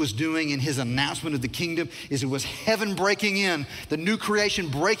Jesus was doing in his announcement of the kingdom is it was heaven breaking in, the new creation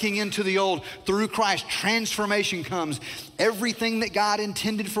breaking into the old. Through Christ, transformation comes. Everything that God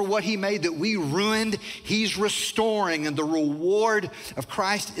intended for what he made that we ruined, he's restoring. And the reward of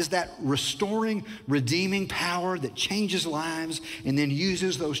Christ is that restoring, redeeming power that changes lives and then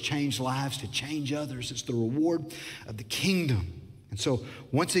uses those changed lives to change others. It's the reward of the kingdom. And so,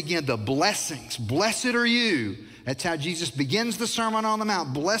 once again, the blessings. Blessed are you That's how Jesus begins the Sermon on the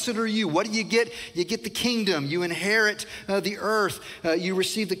Mount. Blessed are you. What do you get? You get the kingdom. You inherit the earth. You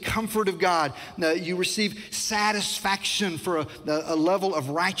receive the comfort of God. You receive satisfaction for a level of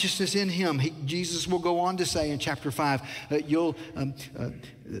righteousness in him. Jesus will go on to say in chapter 5,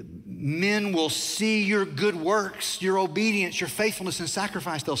 men will see your good works, your obedience, your faithfulness and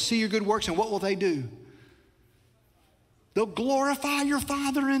sacrifice. They'll see your good works, and what will they do? They'll glorify your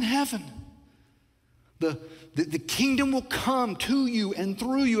Father in heaven. The kingdom will come to you and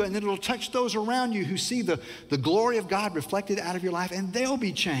through you, and it'll touch those around you who see the glory of God reflected out of your life, and they'll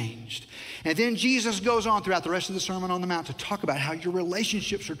be changed. And then Jesus goes on throughout the rest of the Sermon on the Mount to talk about how your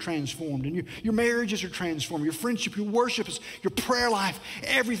relationships are transformed, and your marriages are transformed, your friendship, your worship, your prayer life,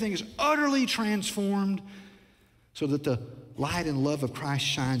 everything is utterly transformed so that the light and love of Christ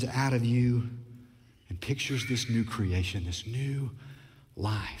shines out of you and pictures this new creation, this new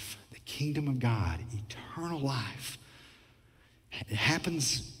life, the kingdom of God, eternal life. It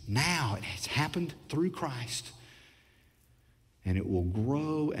happens now. It has happened through Christ. And it will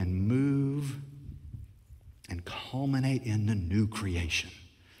grow and move and culminate in the new creation.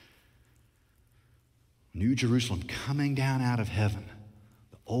 New Jerusalem coming down out of heaven.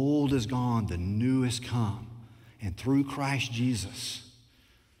 The old is gone, the new has come. And through Christ Jesus,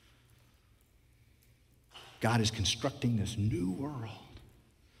 God is constructing this new world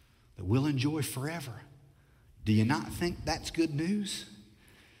that we'll enjoy forever. Do you not think that's good news?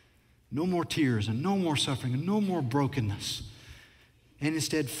 No more tears and no more suffering and no more brokenness. And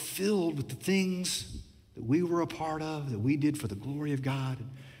instead filled with the things that we were a part of, that we did for the glory of God, and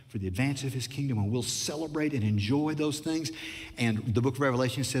for the advance of his kingdom. And we'll celebrate and enjoy those things. And the book of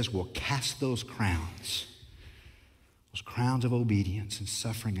Revelation says we'll cast those crowns of obedience and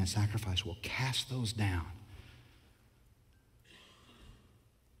suffering and sacrifice, we'll cast those down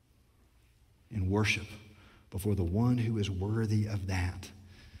in worship before the one who is worthy of that.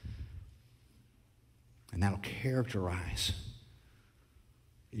 And that'll characterize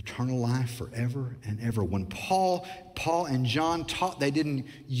eternal life forever and ever. When Paul and John taught, they didn't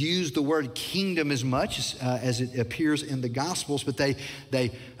use the word kingdom as much as it appears in the Gospels, but they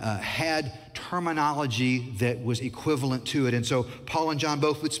had terminology that was equivalent to it. And so Paul and John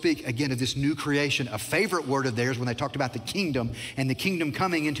both would speak, again, of this new creation. A favorite word of theirs when they talked about the kingdom and the kingdom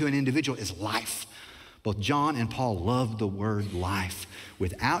coming into an individual is life. Both John and Paul loved the word life.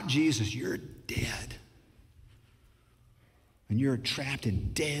 Without Jesus, you're dead. And you're trapped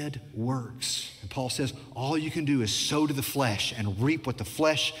in dead works. And Paul says, all you can do is sow to the flesh and reap what the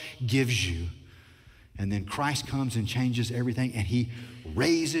flesh gives you. And then Christ comes and changes everything, and he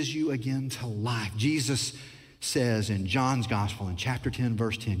raises you again to life. Jesus says in John's gospel in chapter 10,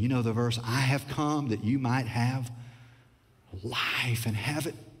 verse 10, you know the verse, I have come that you might have life and have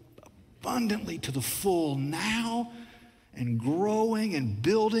it abundantly to the full now, and growing and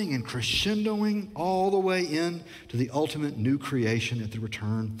building and crescendoing all the way in to the ultimate new creation at the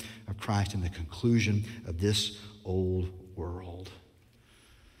return of Christ and the conclusion of this old world.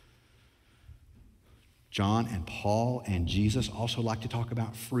 John and Paul and Jesus also like to talk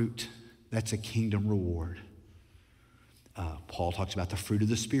about fruit. That's a kingdom reward. Paul talks about the fruit of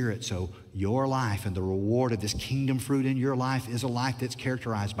the Spirit. So your life and the reward of this kingdom fruit in your life is a life that's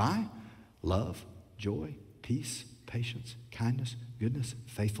characterized by love, joy, peace, patience, kindness, goodness,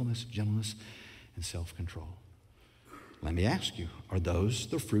 faithfulness, gentleness, and self-control. Let me ask you, are those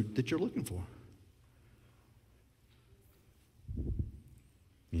the fruit that you're looking for?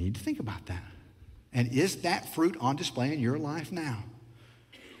 You need to think about that. And is that fruit on display in your life now?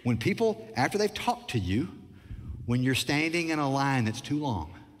 When people, after they've talked to you, when you're standing in a line that's too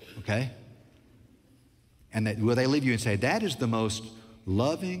long, okay? And will they leave you and say, that is the most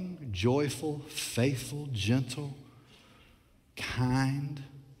loving, joyful, faithful, gentle, kind,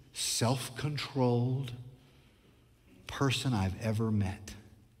 self-controlled person I've ever met?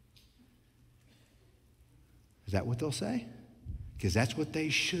 Is that what they'll say? Because that's what they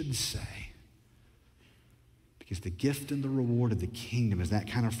should say. Because the gift and the reward of the kingdom is that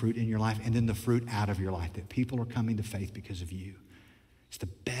kind of fruit in your life, and then the fruit out of your life, that people are coming to faith because of you. It's the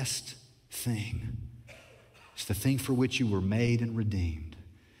best thing. It's the thing for which you were made and redeemed,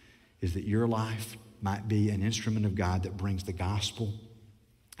 is that your life might be an instrument of God that brings the gospel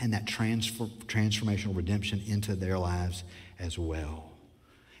and that transformational redemption into their lives as well.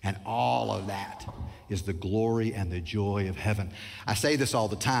 And all of that is the glory and the joy of heaven. I say this all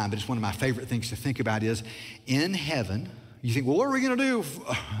the time, but it's one of my favorite things to think about is in heaven, you think, well, what are we going to do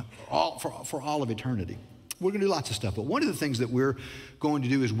for all of eternity? We're going to do lots of stuff, but one of the things that we're going to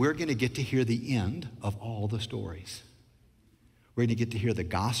do is we're going to get to hear the end of all the stories. We're going to get to hear the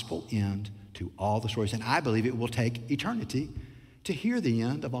gospel end to all the stories. And I believe it will take eternity to hear the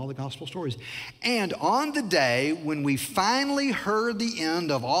end of all the gospel stories. And on the day when we finally heard the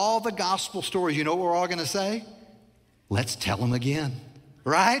end of all the gospel stories, you know what we're all going to say? Let's tell them again,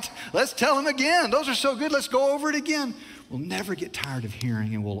 right? Let's tell them again. Those are so good. Let's go over it again. We'll never get tired of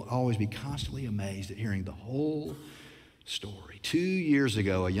hearing, and we'll always be constantly amazed at hearing the whole story. 2 years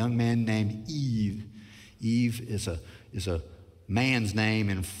ago, a young man named Yves. Yves is a man's name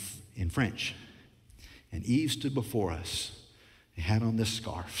in French. And Yves stood before us. He had on this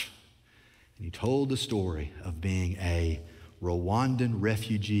scarf. And he told the story of being a Rwandan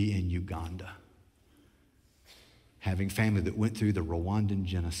refugee in Uganda, having family that went through the Rwandan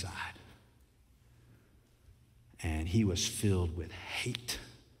genocide. And he was filled with hate.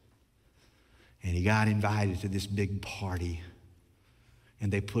 And he got invited to this big party. And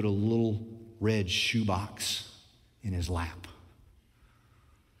they put a little red shoebox in his lap.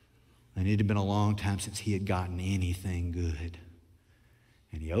 And it had been a long time since he had gotten anything good.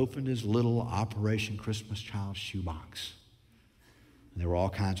 And he opened his little Operation Christmas Child shoebox. And there were all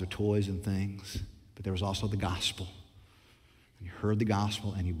kinds of toys and things, but there was also the gospel. And he heard the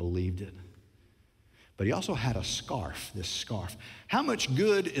gospel and he believed it. But he also had a scarf, this scarf. How much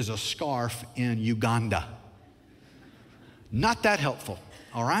good is a scarf in Uganda? Not that helpful,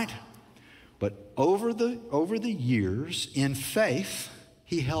 all right? But over the years, in faith,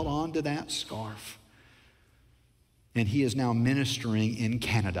 he held on to that scarf. And he is now ministering in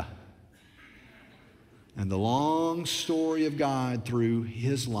Canada. And the long story of God through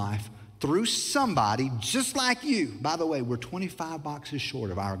his life, through somebody just like you. By the way, we're 25 boxes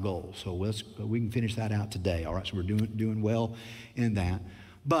short of our goal, so we can finish that out today, all right? So we're doing well in that.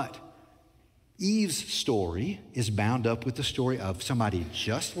 But Eve's story is bound up with the story of somebody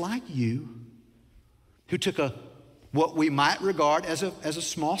just like you who took what we might regard as a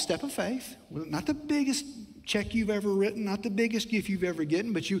small step of faith, not the biggest check you've ever written, not the biggest gift you've ever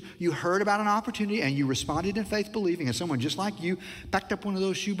gotten, but you heard about an opportunity and you responded in faith believing, and someone just like you packed up one of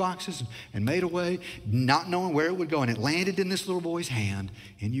those shoe boxes and made away, not knowing where it would go, and it landed in this little boy's hand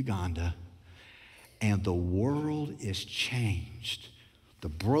in Uganda, and the world is changed. The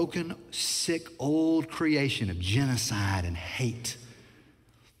broken, sick, old creation of genocide and hate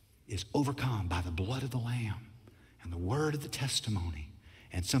is overcome by the blood of the Lamb and the word of the testimony.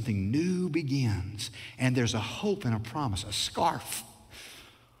 And something new begins. And there's a hope and a promise, a scarf.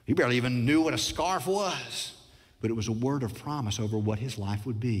 He barely even knew what a scarf was. But it was a word of promise over what his life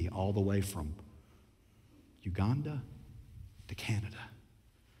would be, all the way from Uganda to Canada.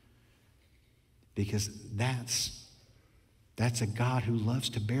 Because that's a God who loves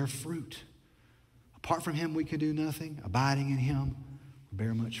to bear fruit. Apart from him, we can do nothing. Abiding in him, we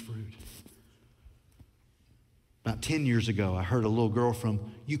bear much fruit. About 10 years ago, I heard a little girl from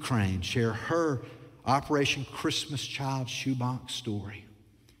Ukraine share her Operation Christmas Child shoebox story.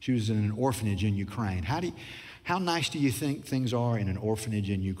 She was in an orphanage in Ukraine. How nice do you think things are in an orphanage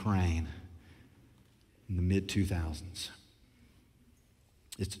in Ukraine in the mid-2000s?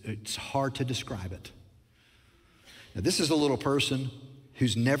 It's hard to describe it. Now, this is a little person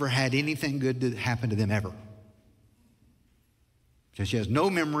who's never had anything good to happen to them ever. So she has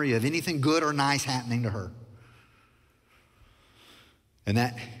no memory of anything good or nice happening to her. And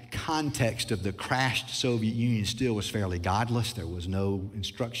that context of the crashed Soviet Union still was fairly godless. There was no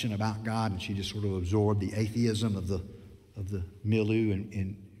instruction about God, and she just sort of absorbed the atheism of the milieu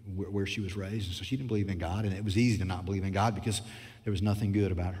in where she was raised. And so she didn't believe in God, and it was easy to not believe in God because there was nothing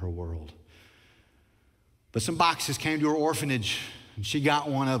good about her world. But some boxes came to her orphanage, and she got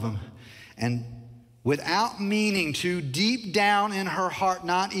one of them. And without meaning to, deep down in her heart,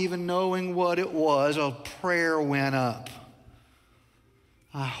 not even knowing what it was, a prayer went up.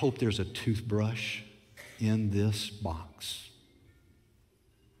 I hope there's a toothbrush in this box.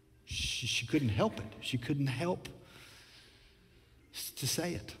 She couldn't help it. She couldn't help to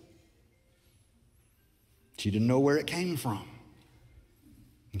say it. She didn't know where it came from.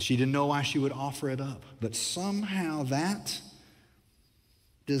 And she didn't know why she would offer it up. But somehow that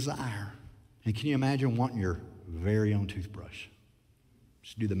desire, and can you imagine wanting your very own toothbrush?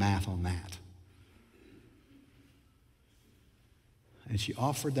 Just do the math on that. And she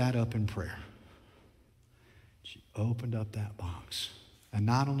offered that up in prayer. She opened up that box. And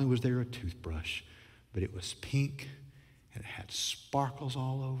not only was there a toothbrush, but it was pink, and it had sparkles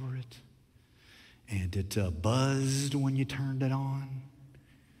all over it. And it buzzed when you turned it on.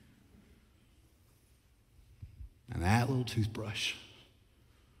 And that little toothbrush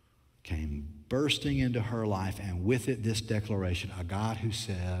came bursting into her life, and with it this declaration, a God who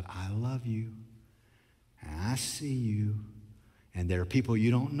said, I love you, and I see you, And there are people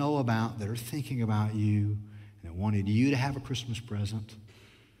you don't know about that are thinking about you and that wanted you to have a Christmas present.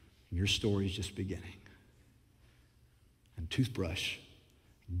 And your story is just beginning. And Toothbrush,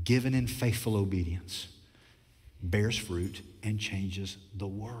 given in faithful obedience, bears fruit and changes the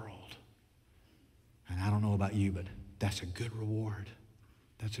world. And I don't know about you, but that's a good reward.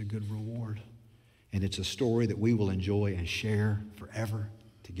 That's a good reward. And it's a story that we will enjoy and share forever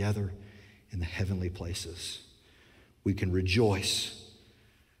together in the heavenly places. We can rejoice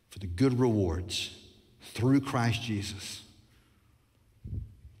for the good rewards through Christ Jesus,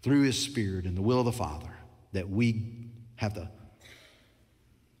 through his Spirit and the will of the Father, that we have the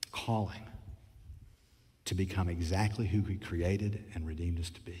calling to become exactly who he created and redeemed us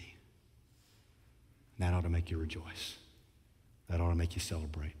to be. That ought to make you rejoice. That ought to make you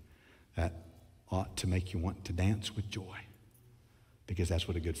celebrate. That ought to make you want to dance with joy, because that's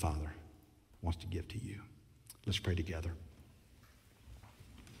what a good Father wants to give to you. Let's pray together.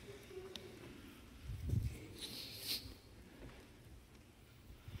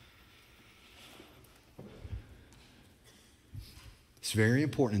 It's very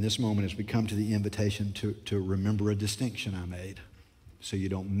important in this moment as we come to the invitation to remember a distinction I made so you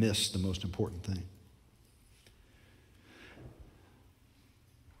don't miss the most important thing.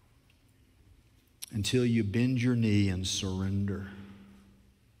 Until you bend your knee and surrender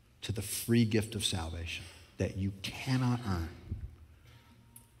to the free gift of salvation that you cannot earn,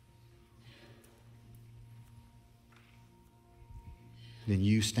 then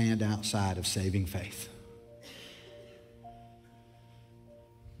you stand outside of saving faith.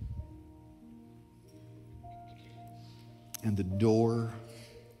 And the door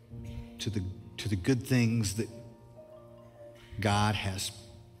to the good things that God has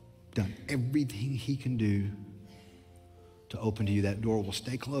done everything he can do to open to you, that door will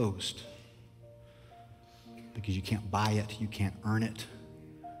stay closed because you can't buy it, you can't earn it.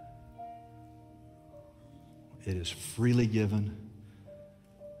 It is freely given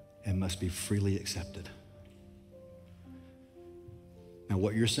and must be freely accepted. Now,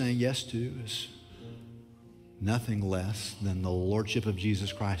 what you're saying yes to is nothing less than the lordship of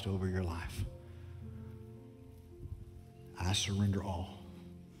Jesus Christ over your life. I surrender all.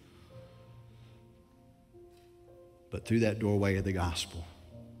 But through that doorway of the gospel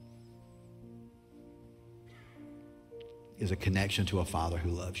is a connection to a Father who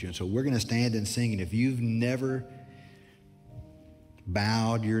loves you. And so we're going to stand and sing. And if you've never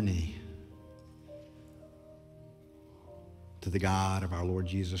bowed your knee to the God of our Lord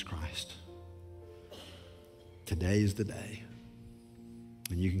Jesus Christ, today is the day.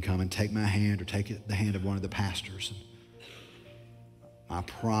 And you can come and take my hand or take the hand of one of the pastors. My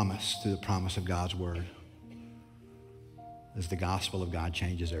promise, through the promise of God's word, is the gospel of God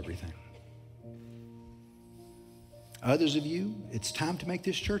changes everything. Others of you, it's time to make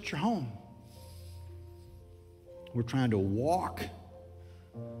this church your home. We're trying to walk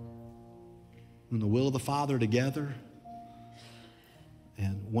in the will of the Father together.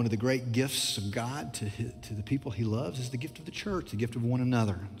 And one of the great gifts of God to the people he loves is the gift of the church, the gift of one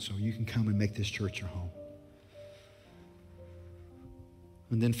another. So you can come and make this church your home.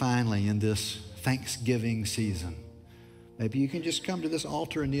 And then finally, in this Thanksgiving season, maybe you can just come to this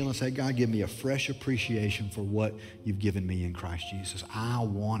altar and kneel and say, God, give me a fresh appreciation for what you've given me in Christ Jesus. I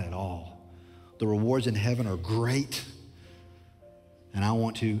want it all. The rewards in heaven are great, and I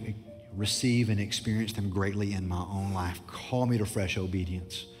want to receive and experience them greatly in my own life. Call me to fresh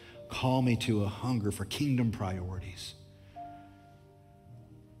obedience. Call me to a hunger for kingdom priorities.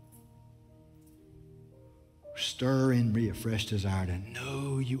 Stir in me a fresh desire to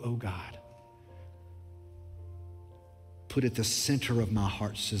know you, oh God. Put at the center of my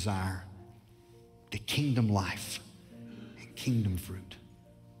heart's desire the kingdom life and kingdom fruit,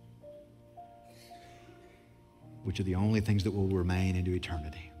 which are the only things that will remain into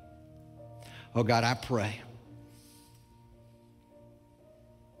eternity. Oh God, I pray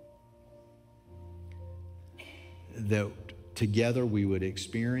that together we would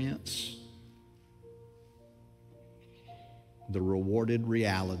experience the rewarded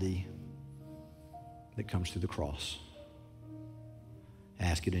reality that comes through the cross.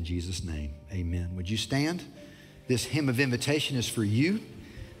 Ask it in Jesus' name. Amen. Would you stand? This hymn of invitation is for you.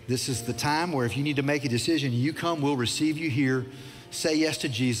 This is the time where if you need to make a decision, you come, we'll receive you here. Say yes to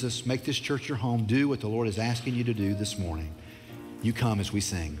Jesus. Make this church your home. Do what the Lord is asking you to do this morning. You come as we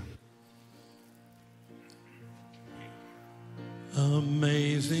sing.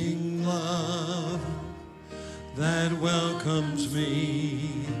 Amazing love that welcomes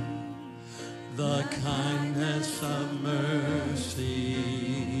me, the kindness of mercy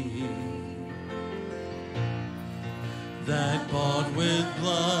that bought with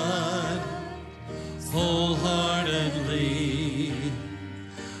blood, wholeheartedly,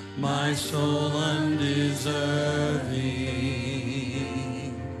 my soul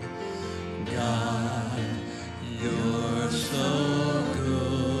undeserving. God, you're so good.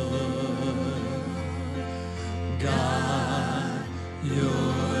 God,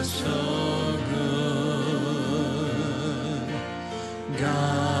 you're so good.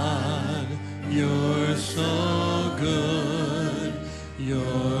 God, you're so good.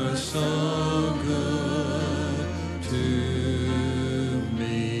 You're so good to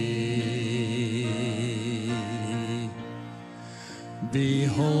me.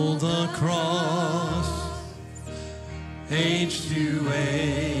 Behold the cross, age to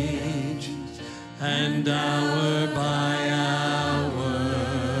age, and hour by hour.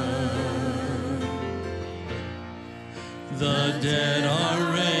 The dead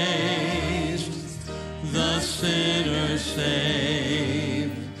are raised, the sinners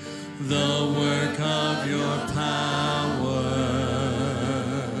saved, the work of your power.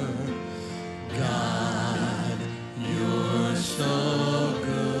 God, you're so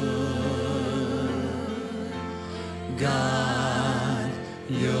good. God,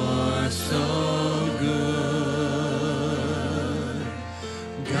 you're so good.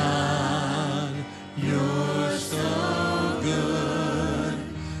 God, you're so good.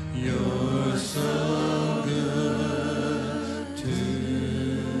 You're so good to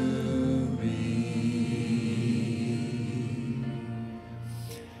me.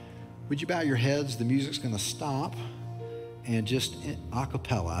 Would you bow your heads? The music's going to stop. And just a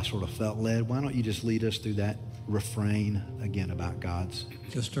cappella, I sort of felt led. Why don't you just lead us through that refrain again about God's?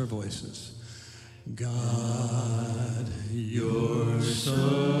 Just our voices. God, you're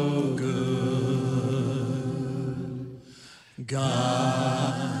so good.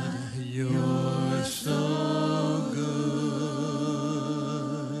 God, you're so good.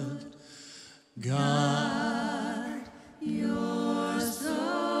 God, you're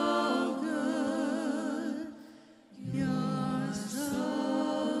so good. You're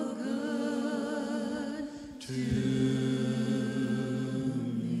so good to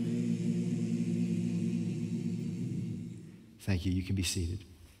Thank you. You can be seated.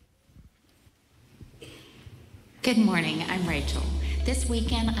 Good morning. I'm Rachel. This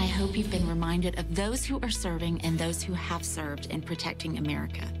weekend, I hope you've been reminded of those who are serving and those who have served in protecting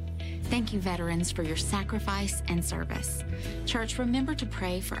America. Thank you, veterans, for your sacrifice and service. Church, remember to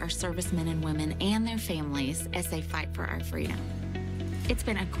pray for our servicemen and women and their families as they fight for our freedom. It's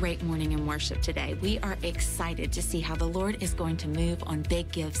been a great morning in worship today. We are excited to see how the Lord is going to move on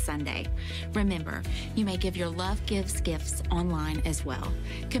Big Give Sunday. Remember, you may give your Love Gives gifts online as well.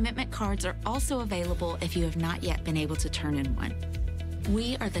 Commitment cards are also available if you have not yet been able to turn in one.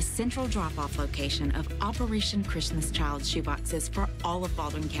 We are the central drop-off location of Operation Christmas Child shoeboxes for all of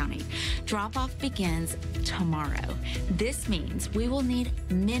Baldwin County. Drop-off begins tomorrow. This means we will need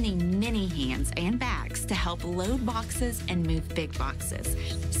many, many hands and bags to help load boxes and move big boxes.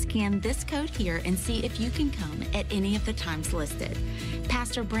 Scan this code here and see if you can come at any of the times listed.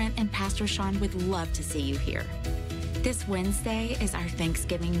 Pastor Brent and Pastor Sean would love to see you here. This Wednesday is our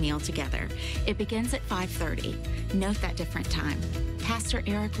Thanksgiving meal together. It begins at 5:30. Note that different time. Pastor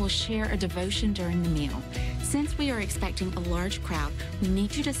Eric will share a devotion during the meal. Since we are expecting a large crowd, we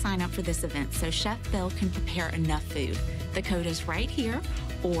need you to sign up for this event so Chef Bill can prepare enough food. The code is right here,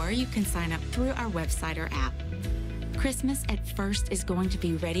 or you can sign up through our website or app. Christmas at First is going to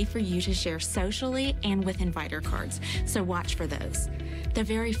be ready for you to share socially and with inviter cards, so watch for those. The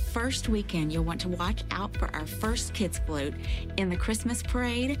very first weekend, you'll want to watch out for our first kids float in the Christmas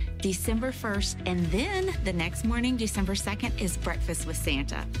parade, December 1st, and then the next morning, December 2nd, is Breakfast with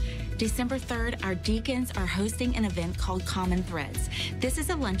Santa. December 3rd, our deacons are hosting an event called Common Threads. This is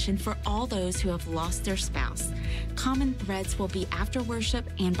a luncheon for all those who have lost their spouse. Common Threads will be after worship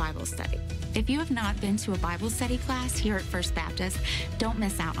and Bible study. If you have not been to a Bible study class here at First Baptist, don't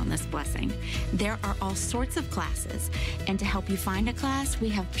miss out on this blessing. There are all sorts of classes, and to help you find a class, we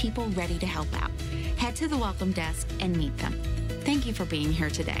have people ready to help out. Head to the welcome desk and meet them. Thank you for being here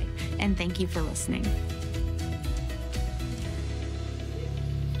today, and thank you for listening.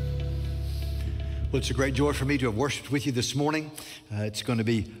 Well, it's a great joy for me to have worshiped with you this morning. It's going to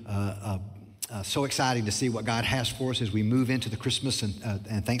be so exciting to see what God has for us as we move into the Christmas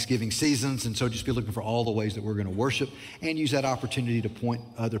and Thanksgiving seasons. And so just be looking for all the ways that we're going to worship and use that opportunity to point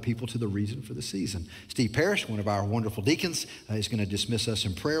other people to the reason for the season. Steve Parrish, one of our wonderful deacons, is going to dismiss us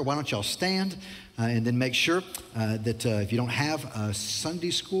in prayer. Why don't y'all stand and then make sure that if you don't have a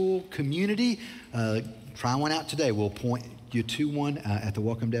Sunday school community, try one out today. We'll point you to one at the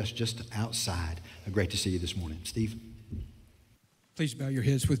welcome desk just outside. Great to see you this morning. Steve. Please bow your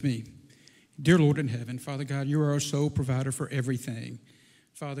heads with me. Dear Lord in heaven, Father God, you are our sole provider for everything.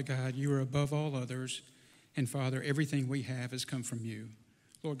 Father God, you are above all others. And Father, everything we have has come from you.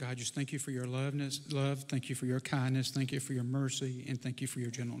 Lord God, just thank you for your love. Thank you for your kindness. Thank you for your mercy. And thank you for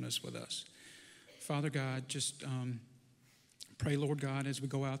your gentleness with us. Father God, just pray, Lord God, as we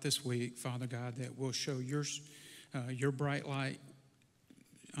go out this week, Father God, that we'll show your bright light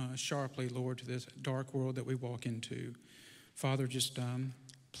sharply, Lord, to this dark world that we walk into. Father, just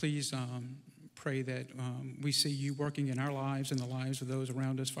please pray that we see you working in our lives and the lives of those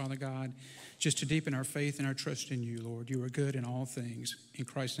around us, Father God, just to deepen our faith and our trust in you, Lord. You are good in all things. In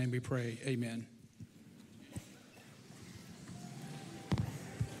Christ's name we pray. Amen.